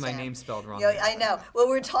I here, see my Sam. name spelled wrong. Yeah, there. I know. Well,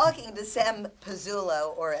 we're talking to Sam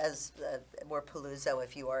Pizzulo, or as or Paluzzo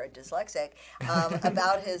if you are a dyslexic,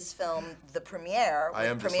 about his film, The Premiere, I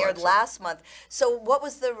am which premiered dyslexic. last month. So what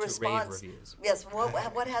was the response? reviews. Yes,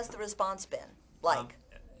 what has the response been like?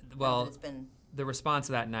 Well, It's been... the response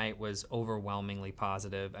that night was overwhelmingly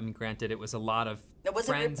positive. I mean, granted, it was a lot of Now, was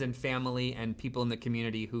it friends and family and people in the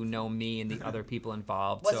community who know me and the other people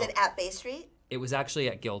involved. Was so it at Bay Street? it was actually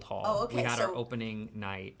at Guildhall. Oh, okay, We had our so- opening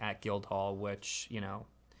night at Guildhall, which, you know,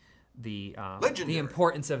 the Legendary.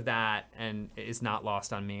 importance of that and is not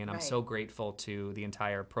lost on me, and I'm Right. so grateful to the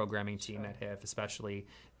entire programming team at HIF, especially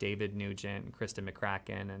David Nugent and Krista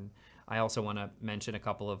McCracken, and I also want to mention a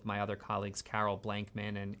couple of my other colleagues, Carol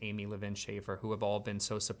Blankman and Amy Levin Schaefer, who have all been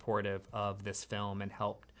so supportive of this film and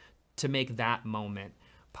helped to make that moment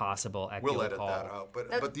possible at We'll Guildhall. edit that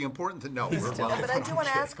out. But the important thing, no, we're But I do want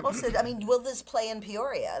to ask also, I mean, will this play in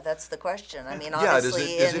Peoria? That's the question. I mean, Yeah,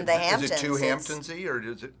 obviously in the Hamptons. Is it too it's- Hamptonsy or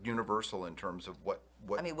is it universal in terms of what?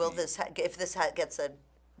 I mean, will this if this gets a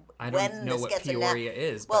I don't when know this what gets Peoria a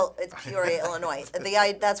is. well, it's Peoria, Illinois.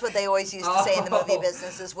 That's what they always used to say in the movie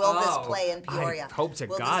business is, will this play in Peoria? I hope to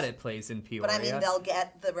Will God this- it plays in Peoria. But I mean, they'll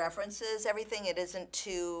get the references, everything. It isn't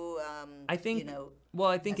too, I think, you know, well,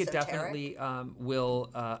 I think it esoteric? definitely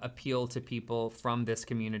will appeal to people from this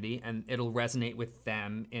community, and it'll resonate with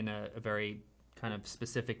them in a very kind of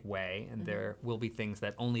specific way, and there will be things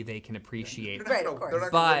that only they can appreciate. Right, of course. They're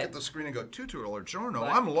not But- going to look at the screen and go, Tutu or Giorno,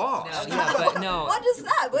 I'm lost. No, yeah, but no. what is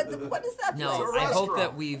that? What is that? No, place? I hope restaurant.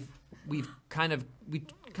 that we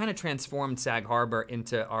kind of transformed Sag Harbor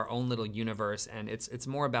into our own little universe, and it's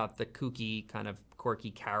more about the kooky kind of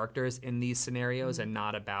quirky characters in these scenarios and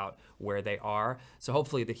not about where they are. So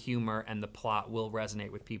hopefully the humor and the plot will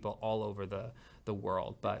resonate with people all over the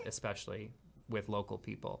world, but especially with local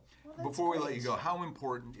people. Before we let you go, how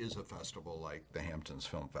important is a festival like the Hamptons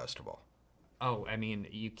Film Festival? Oh, I mean,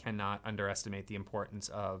 you cannot underestimate the importance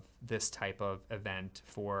of this type of event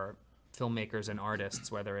for filmmakers and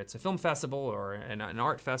artists, whether it's a film festival or an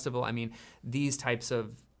art festival. I mean, these types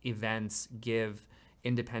of events give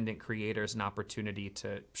independent creators an opportunity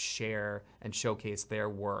to share and showcase their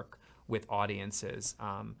work with audiences.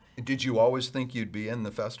 Did you always think you'd be in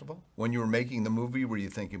the festival? When you were making the movie, were you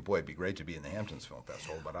thinking, boy, it'd be great to be in the Hamptons Film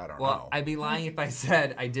Festival, but I don't know. Well, I'd be lying if I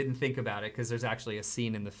said I didn't think about it, because there's actually a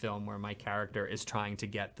scene in the film where my character is trying to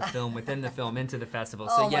get the film within the film into the festival.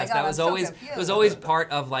 So Oh my yes, God, that was I'm so always confused. it was always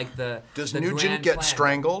part of like the Does the Nugent grand get plan.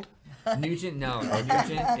 strangled? Nugent, no.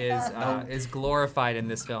 Nugent is glorified in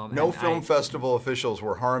this film. No and film festival officials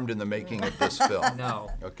were harmed in the making of this film. No.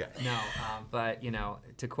 Okay. No, but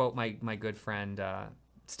to quote my good friend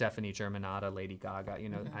Stephanie Germanotta, Lady Gaga,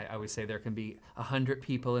 I always say there can be 100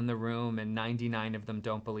 people in the room and 99 of them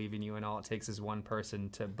don't believe in you, and all it takes is one person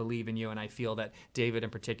to believe in you. And I feel that David in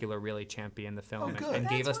particular really championed the film and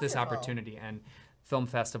gave us this wonderful. opportunity. And film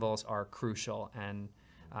festivals are crucial. And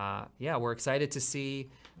we're excited to see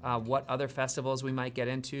what other festivals we might get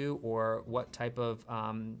into, or what type of.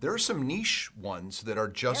 There are some niche ones that are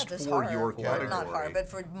just there's for horror, your or category. not horror, but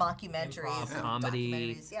for mockumentaries, Improv, comedy.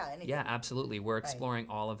 documentaries, anything. Yeah, absolutely. We're exploring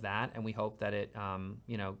all of that, and we hope that it,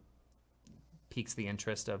 piques the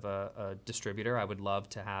interest of a distributor. I would love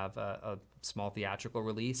to have a small theatrical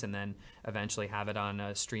release, and then eventually have it on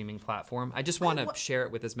a streaming platform. I just want to share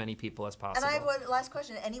it with as many people as possible. And I have one last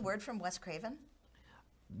question. Any word from Wes Craven?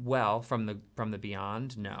 Well, from the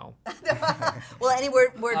beyond, no. Well, any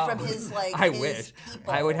word from his I his wish.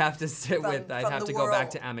 people I would have to sit from- with. I'd from have the to go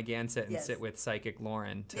back to world. Amagansett and Yes. sit with Psychic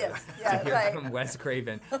Lauren to, Yes. to Yeah, hear right. from Wes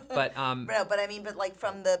Craven. But No, but I mean,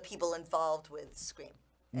 from the people involved with Scream.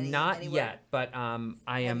 not any word? yet. But I am.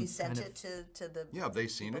 Have you sent kind it of- to the? Yeah, have they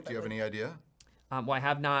seen it? Do you have any idea? Well, I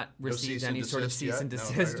have not received cease and any sort of desist cease yet? and No,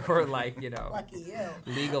 desist right. or Lucky you.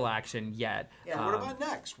 legal action yet. Yeah. What about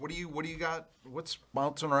next? What do you got? What's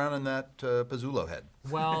bouncing around in that Pizzulo head?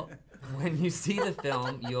 Well, when you see the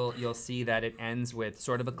film, you'll see that it ends with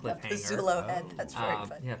sort of a cliffhanger. Pizzulo head. That's very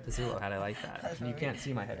funny. Yeah, Pizzulo head. I like that. You can't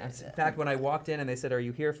see my head. In fact, when I walked in and they said, "Are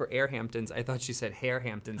you here for AirHamptons?" I thought she said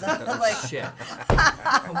HairHamptons. I thought, Like- shit.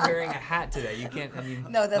 I'm wearing a hat today. You can't. I mean,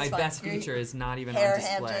 No, that's my fine. best You're- feature is not even on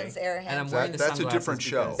HairHamptons, display. AirHamptons. And I'm wearing the That's a sunglasses different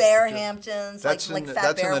show. because- Bearhamptons, That's like in the, Fat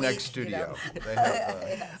that's Bear in the Week, next studio. You know. They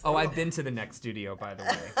have, Oh, I've been to the next studio, by the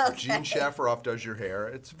way. Gene Shafferoff does your hair.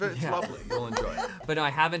 It's lovely. You'll enjoy it. But no, I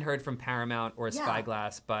haven't heard from Paramount or Yeah.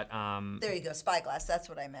 Spyglass. But There you go, Spyglass. That's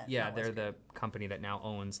what I meant. yeah, not they're Wes the company that now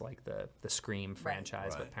owns like the Scream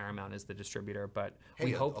franchise, Right. but Paramount is the distributor. But Hey,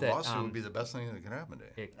 we hope a that lawsuit would be the best thing that could happen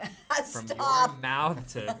to you. from Stop. your mouth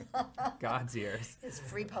to God's ears. It's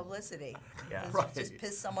free publicity. Yeah. Just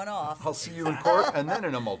piss someone off. I'll see you in court and then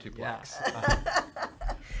in a multiplex.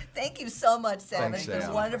 Thank you so much, Sam. Thanks, It was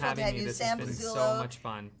Sam. wonderful Having to have me, you, this Sam has been Pizzulo. so much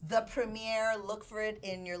fun. The premiere, look for it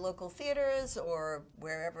in your local theaters or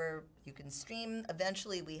wherever you can stream.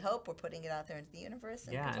 Eventually, we hope we're putting it out there into the universe.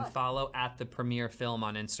 And Yeah, good and luck. follow at the Premiere Film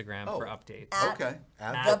on Instagram for updates. At Okay.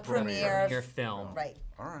 the premiere Premiere Film. Right.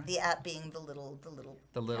 All right. The at being the little. The little,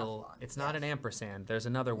 Teflon. it's not an ampersand. There's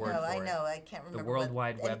another word No, for I it. know. I can't remember. World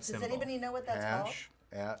what- Wide Web Does symbol. anybody know what that's Hash,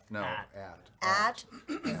 at. At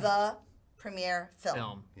the premiere film.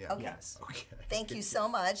 Film. Yeah. Okay. Yes. Okay. Thank you so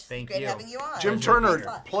much. Thank Great you. having you on. Jim Thanks a Turner,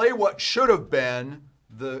 lot. play what should have been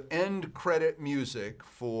the end credit music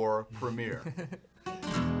for Premiere.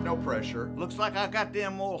 No pressure. Looks like I got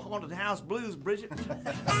them old haunted house blues, Bridget.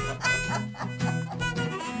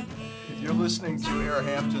 You're listening to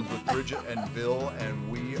AirHamptons with Bridget and Bill,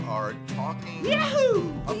 and we are talking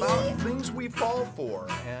about things we fall for.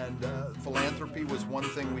 And philanthropy was one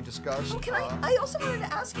thing we discussed. Well, can I also wanted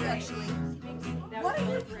to ask you actually, what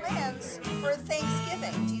are your plans for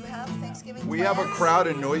Thanksgiving? Do you have Thanksgiving We plans? have a crowd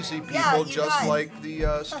of noisy people Yeah, you just guys. like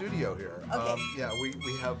the studio here. Okay. Yeah,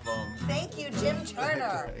 we have. Thank you, Jim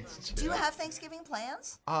Turner. Thanks, Do you Jim. have Thanksgiving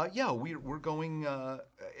plans? Yeah, we're going.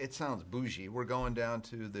 It sounds bougie. We're going down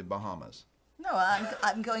to the Bahamas. No,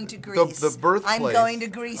 I'm going to Greece. The birthplace. I'm going to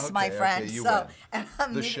Greece, my Okay, friend. okay, you so, win. and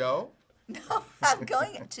I'm The meeting- show. No, I'm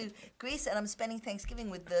going to Greece, and I'm spending Thanksgiving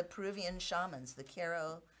with the Peruvian shamans, the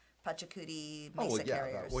Quero Pachacuti Mesa Oh, well, yeah,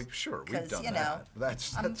 carriers. well, sure, we've 'Cause, done you know,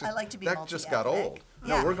 that. I like to be that just got multi-ethnic. old.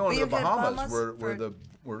 Yeah. No, we're going But to the you're going to Bahamas, Bahamas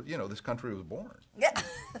where this country was born. Yeah.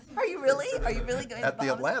 Are you really? Are you really going At to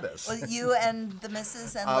the Bahamas? Atlantis. Well, you and the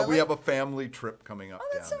missus and Lily? We have a family trip coming up Oh,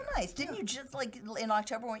 that's so down there. nice. Didn't you just, like, in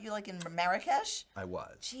October, weren't you, like, in Marrakesh? I was.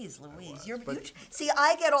 Jeez Louise. but- See,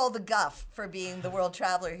 I get all the guff for being the world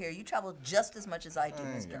traveler here. You travel just as much as I do,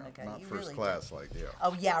 Mr. Yeah, McCuddy. not You first really class do. like you.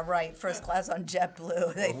 Oh, yeah, right. First class on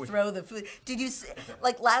JetBlue. They throw the food. Did you see,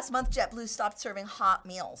 like, last month, JetBlue stopped serving hot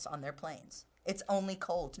meals on their planes. It's only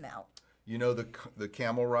cold now. You know the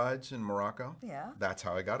camel rides in Morocco? Yeah. That's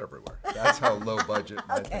how I got everywhere. That's how low budget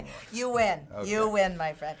my Okay, thing was. you win. Okay. You win,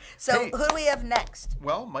 my friend. So Hey. who do we have next?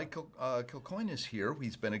 Well, Michael Kilcoyne is here.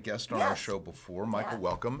 He's been a guest on our Yes. show before. Michael, Yeah.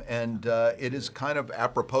 welcome. And it is kind of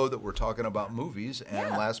apropos that we're talking about movies and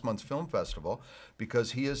Yeah. last month's film festival,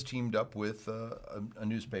 because he has teamed up with a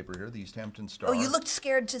newspaper here, the East Hampton Star. Oh, you looked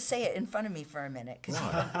scared to say it in front of me for a minute.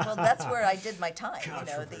 Well, that's where I did my time,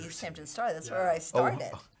 the East Hampton Star. That's where I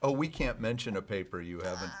started. Oh, we can't mention a paper you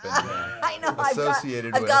haven't been I know.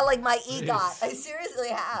 associated I've with. got like my EGOT. I seriously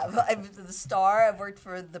have. I've the Star. I've worked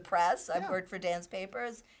for the Press. I've worked for Dan's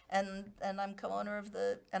Papers, and I'm co-owner of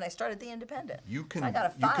and I started the Independent. You can So I got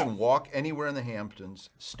a you 5. can walk anywhere in the Hamptons,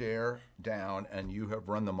 stare down, and you have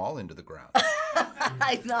run them all into the ground.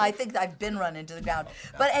 I think I've been run into the ground.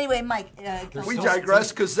 But anyway, Mike. We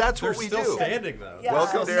digress because that's what we do. They're still standing, though. Yeah,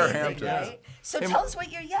 Welcome to amazing, AirHamptons. right? So tell us what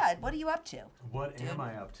what are you up to? What am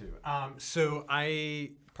I up to? So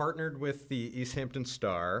I partnered with the East Hampton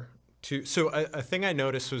Star. So a thing I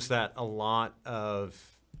noticed was that a lot of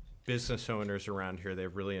business owners around here, they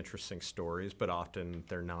have really interesting stories, but often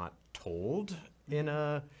they're not told in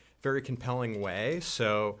a very compelling way.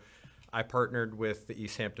 So I partnered with the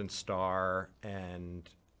East Hampton Star and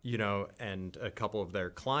a couple of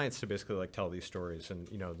their clients to basically like tell these stories. And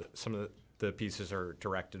some of the pieces are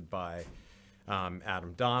directed by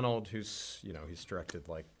Adam Donald, who's he's directed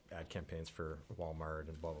like ad campaigns for Walmart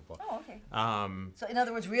and blah blah blah. Oh, okay. So in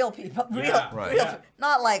other words, real people, real, right. real,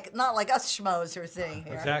 not like us schmoes who are sitting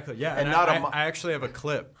here. Exactly. Yeah. And I actually have a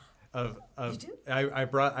clip of You do? I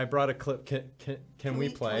brought a clip. Can we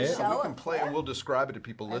play it? show We can play and we'll describe it to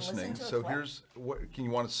people And listen listening. to it So play. here's what. Can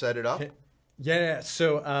you want to set it up? Yeah.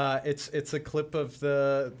 So it's a clip of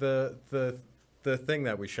the thing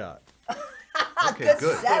that we shot. Okay,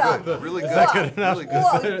 good. setup. Good. Really good. Is that good enough? Really good.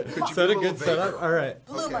 Whoa. Could you Is that be a good little setup? vaguer? All right.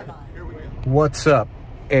 Blew my mind. Here we go. What's up,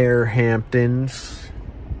 AirHamptons?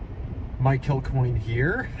 Mike Kilcoyne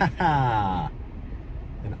here.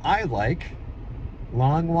 And I like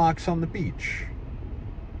long walks on the beach,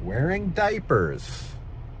 wearing diapers,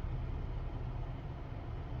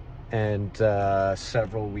 and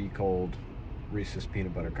several week-old Reese's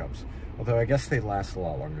peanut butter cups. Although I guess they last a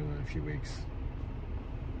lot longer than a few weeks.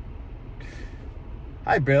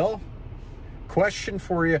 Hi, Bill. Question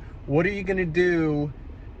for you. What are you going to do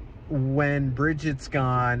when Bridget's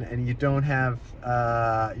gone and you don't have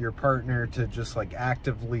your partner to just like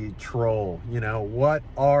actively troll? What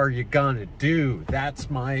are you going to do? That's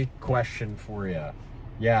my question for you.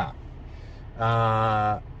 Yeah.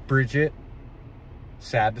 Bridget,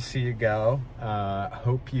 sad to see you go.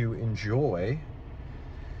 Hope you enjoy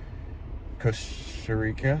Costa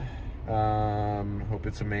Rica. Hope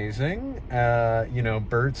it's amazing.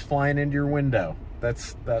 Birds flying into your window.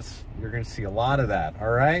 That's you're gonna see a lot of that. All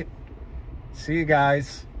right. See you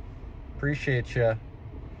guys. Appreciate you.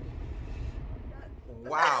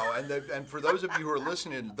 Wow, and for those of you who are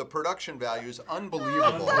listening, the production value is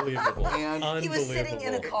unbelievable. Unbelievable. And He was sitting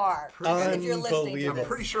in a car. If you're listening to Unbelievable. this. I'm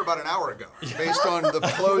pretty sure about an hour ago, based on the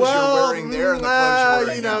clothes you're wearing there and the clothes you're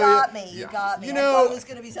wearing You now. got me. You Yeah. got me. You I know- thought it was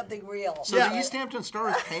going to be something real. So the East Hampton Star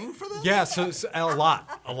is paying for this? Yeah, so a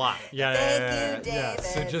lot. Yeah. Thank you, yeah.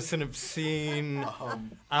 So David. just an obscene.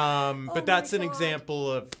 But that's an God.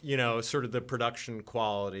 example of sort of the production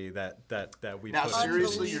quality that we Now, put.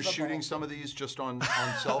 seriously, you're Unbelievable. shooting some of these just on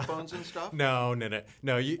cell phones and stuff? No.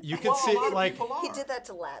 You can Well, see a lot of like. people He are. did that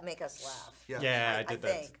to make us laugh. Yeah, I I did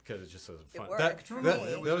that think. because it just was fun. worked for me.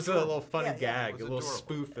 That was a little funny Yeah, yeah. gag, It a was little adorable.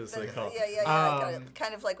 spoof, as they call it. Yeah.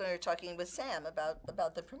 Kind of like when we were talking with Sam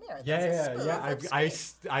about the premiere. That's a spoof. That's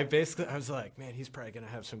great. I basically was like, man, he's probably gonna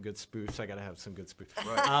have some good spoofs. I gotta have some good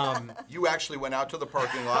spoofs. You actually went out to the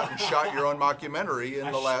parking lot and shot your own mockumentary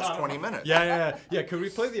in the last 20 minutes. Yeah. Could we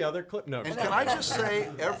play the other clip? No. And can I just say,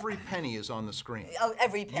 every penny is on the screen. Oh,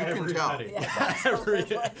 every parent. can tell. penny.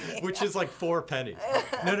 Absolutely. Which is like 4 pennies.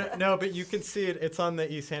 No, but you can see it. It's on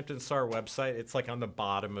the East Hampton Star website. It's like on the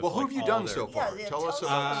bottom of. Well, who like, have you all done their- so far? Yeah, Tell us for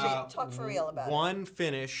about real. Talk for real about it. One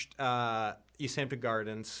finished East Hampton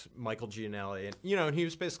Gardens, Michael Gianelli, and he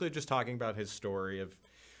was basically just talking about his story of,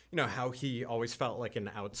 how he always felt like an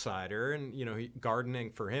outsider, and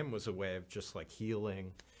gardening for him was a way of just like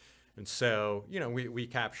healing. And so, we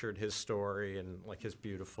captured his story and like his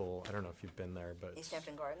beautiful, I don't know if you've been there, but East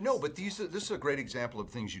Hampton Gardens. No, but this is a great example of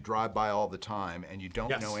things you drive by all the time and you don't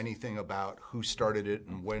Yes. know anything about who started it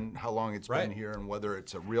and how long it's been Right. here and whether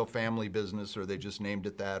it's a real family business or they just named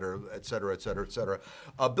it that or et cetera, et cetera, et cetera.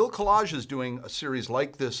 Bill Collage is doing a series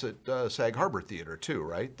like this at Sag Harbor Theater too,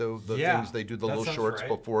 right? The Yeah, things they do, the that little sounds shorts right.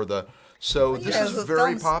 before the. So You this know is who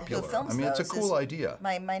very films- popular. Who films I mean, it's a those cool is idea.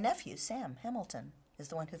 My nephew, Sam Hamilton, is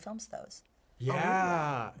the one who films those.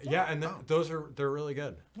 Yeah, and they're really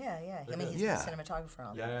good. Yeah. I mean, he's the cinematographer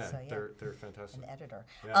on them. So, they're fantastic. An editor.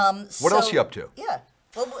 Yeah. What else are you up to? Yeah.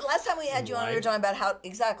 Well, last time we had you on, we were talking about how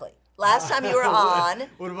Last time you were on,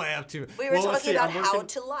 what am I up to? We were talking about how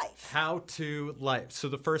to life. How to life. So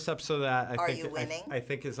the first episode of that, I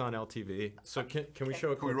think is on LTV. So can we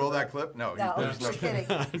show a clip? Can we roll that clip? No, I'm just kidding.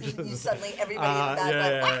 You suddenly everybody in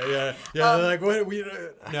the back yeah. Like what?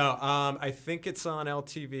 No. I think it's on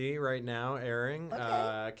LTV right now, airing.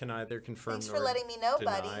 Okay. Can either confirm Thanks for or letting me know,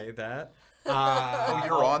 deny buddy. that.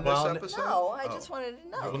 You're on this episode? No, I just wanted to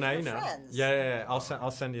know. Well, now you know. Friends. Yeah. I'll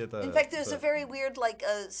send you the. In fact, there's a very weird,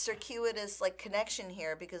 circuitous, connection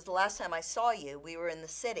here because the last time I saw you, we were in the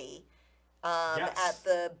city. At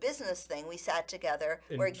the business thing, we sat together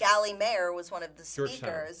where Gally Mayer was one of the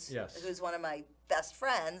speakers, who's one of my best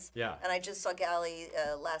friends. Yeah. And I just saw Gally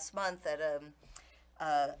last month at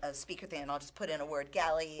a speaker thing, and I'll just put in a word.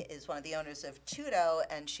 Gally is one of the owners of Tudo,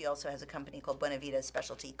 and she also has a company called Buena Vida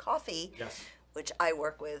Specialty Coffee, which I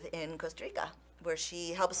work with in Costa Rica, where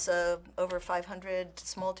she helps over 500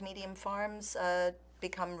 small to medium farms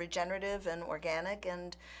become regenerative and organic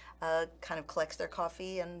and kind of collects their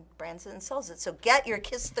coffee and brands it and sells it. So get your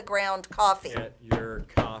Kiss the Ground coffee. Get your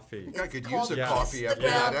coffee. I could use a coffee after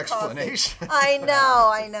that explanation. I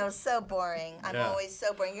know. So boring. I'm always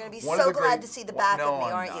so boring. You're going to be so glad to see the back of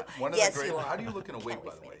me, aren't you? Yes, you are. How do you look in a wig,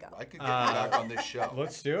 by the way? I could get you back on this show.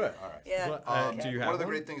 Let's do it. All right. Yeah. Do you have one of the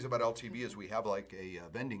great things about LTV is we have a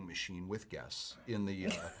vending machine with guests in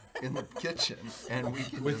the kitchen, and we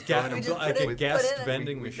can with a guest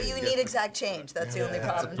vending machine. But you need exact change. That's the only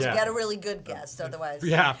problem. To get a really good guest, otherwise.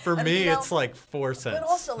 Yeah, for me it's like 4 cents. But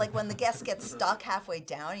also, when the guest gets stuck halfway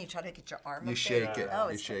down, you try to get your arm. You shake it.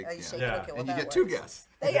 You shake it. Okay, well, and you get 2 guests.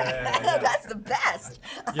 That's the best.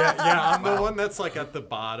 I'm the one that's at the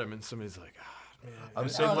bottom, and somebody's like, man. I'm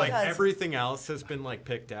saying everything else has been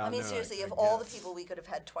picked out. I mean, seriously, of all the people we could have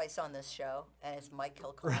had twice on this show, and it's Mike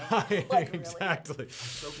Kilcoyne. Right, exactly. Really.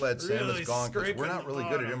 So glad Sam is gone because we're not really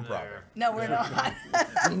good at improv. No, we're not.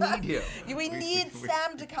 We need him. We need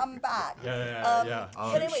Sam to come back. Yeah.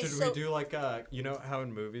 But anyway, should we do you know how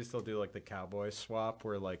in movies they'll do the cowboy swap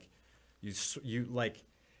where you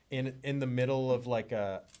in the middle of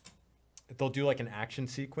they'll do an action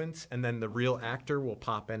sequence, and then the real actor will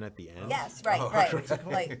pop in at the end. Yes, right.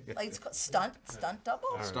 It's called stunt double.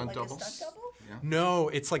 Stunt double. A stunt double. Yeah. No,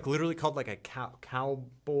 it's literally called a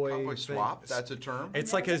cowboy swap. That's a term.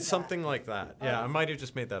 It's something like that. Yeah, I might have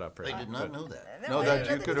just made that up. I did not know that. No, that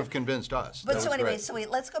you could have convinced us. But so anyway,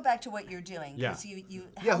 let's go back to what you're doing. Yeah.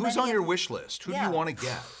 Who's on your wish list? Who do you want to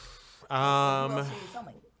get? Who else are you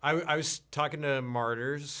filming? I was talking to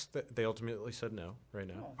Martyrs. They ultimately said no right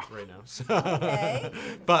now. So, okay.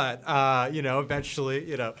 But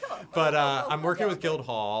eventually, But I'm working with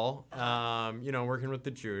Guildhall. I'm working with the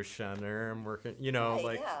Jewish Center. I'm working,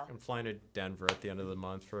 I'm flying to Denver at the end of the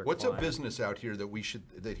month for. What's a business out here that he should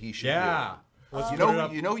do? Yeah.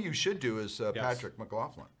 You should do is Patrick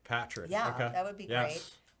McLaughlin. Patrick. Yeah, okay. that would be great.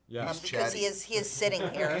 Yeah, because he is sitting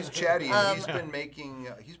here. He's chatty, and he's been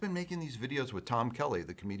making these videos with Tom Kelly,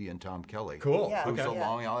 the comedian Tom Kelly. Cool. Who's a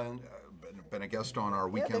Long Island, been a guest on our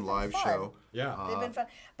weekend live show. Yeah, they've been fun.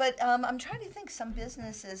 But I'm trying to think some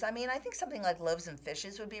businesses. I mean, I think something like Loaves and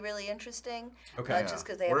Fishes would be really interesting. Okay. Just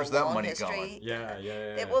because they have a long history.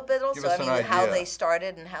 Yeah. But also, how they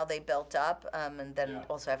started and how they built up, and then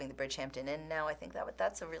also having the Bridgehampton Inn now. I think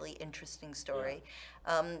that's a really interesting story.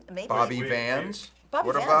 Maybe Bobby Vans.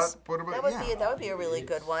 Bobby Vans. That would be a really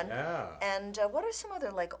good one. Yeah. And what are some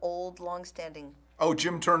other old, long-standing? Oh,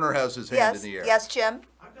 Jim Turner has his hand in the air. Yes, Jim.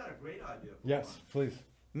 I've got a great idea. Yes, please.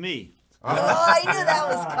 Me. Oh, I knew that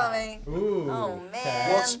was coming. Ooh. Oh man.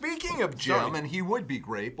 Well, speaking of Jim, and he would be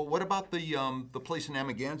great, but what about the place in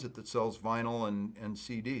Amagansett that sells vinyl and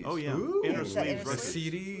CDs? Oh yeah, Ooh. Inner Sleeves The Records.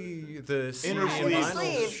 CD Inner vinyl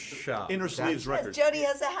Sleeve. shop. Inner Sleeves Records. Jody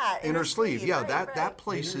has a hat. Inner Sleeve, yeah, right. that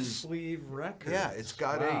place Inner is. Sleeve Records. Yeah, it's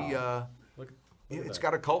got It's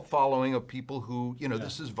got a cult following of people who,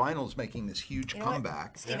 this is vinyl's making this huge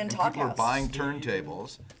comeback. Stephen and Talkhouse. people are buying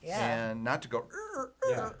turntables, Yeah. and not to go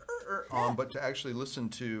but to actually listen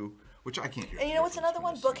to, which I can't hear. And you know what's another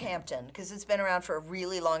one? Bookhampton, because it's been around for a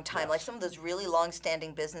really long time. Like some of those really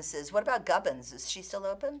long-standing businesses. What about Gubbins? Is she still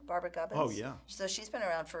open? Barbara Gubbins? Oh, yeah. So she's been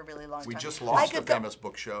around for a really long time. We just lost a famous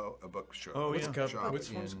book show. Oh, yeah. Which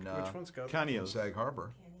one's Gubbins? in Sag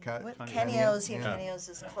Harbor. Kenyo's here. Kenyo's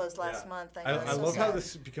is closed last month. I love how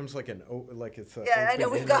this becomes like it's a I know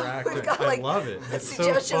we've got like I love it. It's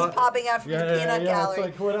suggestions so popping out from the peanut gallery. It's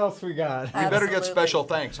like, what else we got? You better get special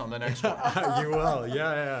thanks on the next one. You will.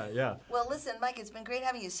 Yeah. Well, listen, Mike, it's been great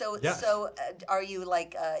having you. So are you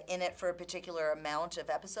like in it for a particular amount of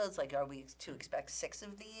episodes? Like, are we to expect 6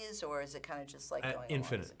 of these, or is it kind of just like going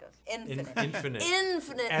infinite? Along as it goes? Infinite.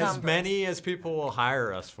 Infinite as numbers. many as people will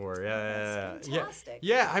hire us for. That's fantastic.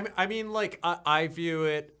 Yeah. I mean, like I view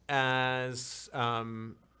it as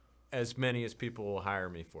many as people will hire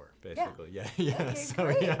me for, basically. Yeah. Okay, So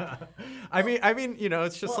great. yeah. I mean,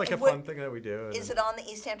 it's just like a fun thing that we do. Is it on the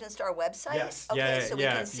East Hampton Star website? Yes. Okay, so we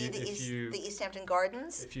can If see you- the East Hampton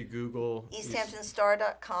Gardens. If you Google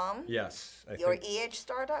EastHamptonStar.com. Yes. Or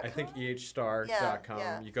EHStar.com. I think EHStar.com.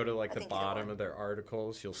 Yeah. You go to like the bottom of their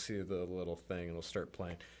articles, you'll see the little thing, and it'll start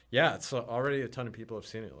playing. Yeah, it's already a ton of people have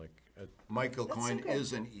seen it. Like Michael Coyne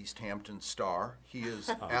is an East Hampton Star. He is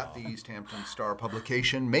at the East Hampton Star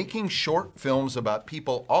publication, making short films about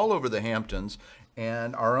people all over the Hamptons.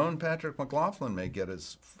 And our own Patrick McLaughlin may get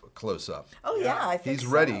his close-up. Oh yeah, I think He's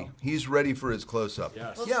so. ready. He's ready for his close-up.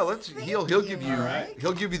 Yes. Yeah, he'll give you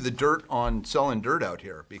he'll give you the dirt on selling dirt out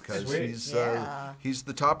here because he's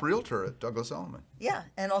the top realtor at Douglas Elliman. Yeah,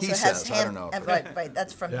 and also He has says, I don't know if- right.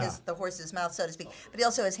 That's from the horse's mouth, so to speak. But he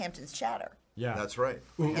also has Hampton's Chatter. Yeah, That's right.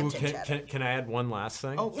 Can I add one last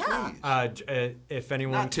thing? Oh, please. If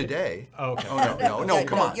anyone Not today. Oh, okay. Oh, no,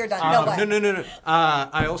 come on. You're done. No.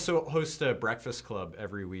 I also host a breakfast club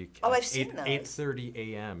every week. Oh, I've seen those. 8:30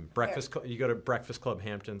 a.m. Breakfast. You go to Breakfast Club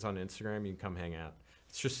Hamptons on Instagram. You can come hang out.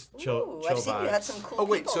 It's just chill I've seen vibes. you had some cool Oh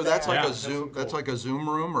wait, people so that's there. like Yeah, a Zoom. cool. That's like a Zoom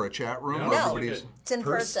room or a chat room. No, where No, everybody's it's in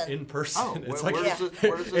person. In person. Oh, it's where like does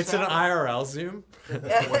this it's an happen? IRL Zoom.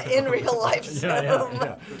 In real life Zoom.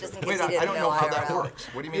 Yeah. Just in case Wait, you didn't I don't know how IRL. that works.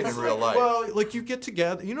 What do you mean in real life? Well, like you get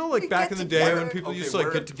together. You know, like back in the day together. when people Okay, used to like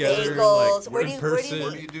where- get together Bagels. and Where like do in you- where do you person. meet?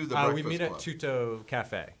 Where do you do the We breakfast meet at club? Tuto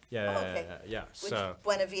Cafe. Okay. Yeah. Which So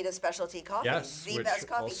Buena Vita specialty coffee. Yes, The which best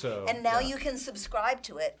coffee. also- and now yeah. you can subscribe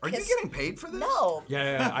to it. Are you getting paid for this? No.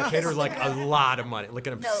 yeah, I paid her like a lot of money, like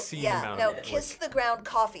an obscene amount. No, of money. Kiss the Ground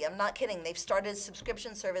Coffee. I'm not kidding. They've started a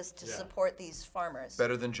subscription service to support these farmers.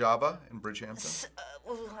 Better than Java in Bridgehampton?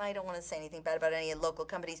 I don't want to say anything bad about any local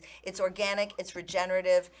companies. It's organic, it's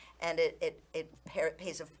regenerative, and it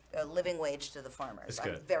pays a living wage to the farmers. It's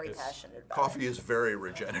I'm good. very It's- passionate about Coffee is very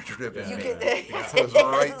regenerative. it. You and can, it goes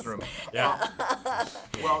right through me. Yeah.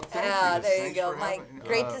 Well, thank you. there you Thanks go, for Mike. having-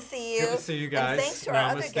 Great to see you. good to see you guys. And thanks to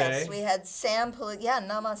our other Namaste. guests. We had Sam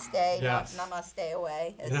namaste, Yes. not namaste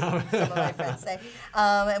away, as some of my friends say.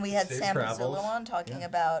 And we had Safe Sam travels. Pizzullo on talking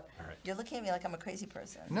about, right. you're looking at me like I'm a crazy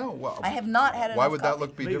person. No, well, I have not had why enough would that coffee.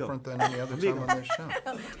 look be different than any other time on this show?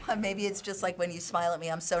 Well, maybe it's just like when you smile at me,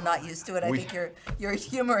 I'm so not used to it. I We- think you're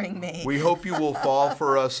humoring me. We hope you will fall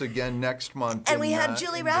for us again next month. And we in, had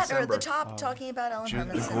Julie in Ratner December. at the top talking about Ellen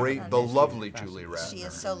Hermanson The Foundation. lovely Julie Ratner. She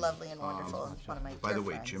is so lovely and wonderful. and one of my By dear the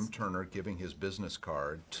way, friends. Jim Turner giving his business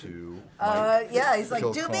card to Yeah, he's like,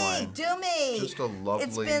 Phil do me, Klein. do me. Just a lovely-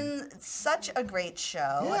 It's been such a great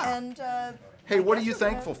show. Yeah. And Hey, what are guess you we're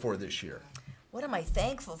gonna- thankful for this year? what am I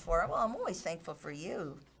thankful for? Well, I'm always thankful for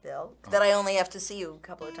you, Bill. That I only have to see you a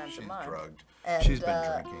couple of times a She's month. drugged. And, She's been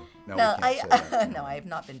drinking. No, No, we can't say that. no, I have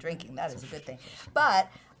not been drinking. That is a good thing. But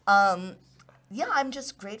yeah, I'm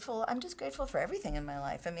just grateful. I'm just grateful for everything in my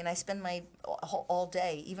life. I mean, I spend my all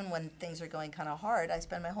day, even when things are going kind of hard, I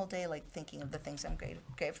spend my whole day like thinking of the things I'm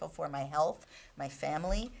grateful for: my health, my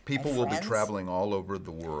family. People my will be friends. traveling all over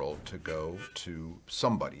the world to go to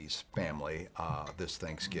somebody's family this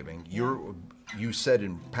Thanksgiving. You said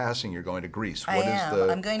in passing you're going to Greece. I What is am.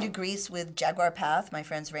 the? I'm going to Greece with Jaguar Path. My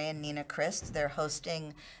friends Ray and Nina Christ. They're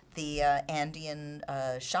hosting the Andean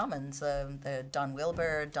shamans, the Don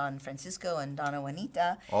Wilbur, Don Francisco, and Donna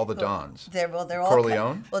Juanita. All the Dons. They're all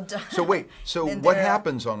Corleone? Well, So wait. So and what they're,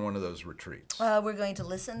 happens on one of those retreats? We're going to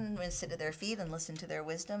listen. We're going to sit at their feet and listen to their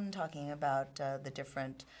wisdom, talking about the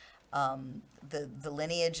different. The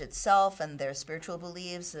lineage itself and their spiritual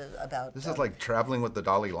beliefs about. This is like traveling with the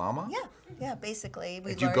Dalai Lama. Yeah, basically.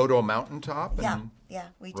 Did you go to a mountaintop Yeah, and yeah,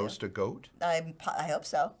 we do. roast a goat? I hope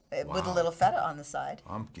so, with a Wow. little feta on the side.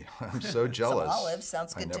 I'm so jealous. Some olives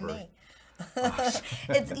sounds good to never- me.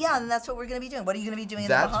 And that's what we're going to be doing. What are you going to be doing in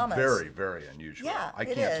the That's Bahamas? very, very unusual. Yeah, I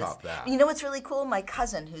it can't is. top that. You know what's really cool? My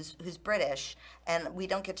cousin, who's British, and we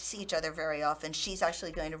don't get to see each other very often. She's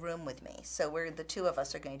actually going to room with me, so the two of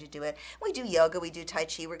us are going to do it. We do yoga, we do Tai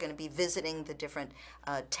Chi. We're going to be visiting the different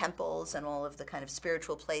temples and all of the kind of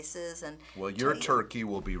spiritual places. And well, your turkey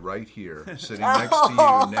will be right here, sitting next to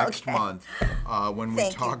you next month when we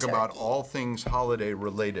talk about all things holiday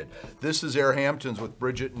related. This is AirHamptons with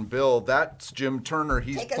Bridget and Bill. That's Jim Turner.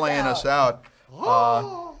 He's playing us out.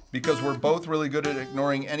 Because we're both really good at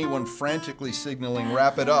ignoring anyone frantically signaling,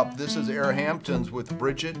 wrap it up. This is AirHamptons with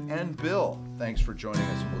Bridget and Bill. Thanks for joining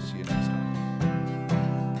us, and we'll see you next time.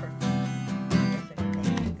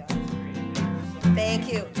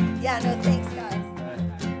 Thank you. Yeah, no, thanks, guys.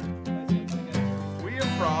 We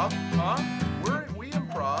improv.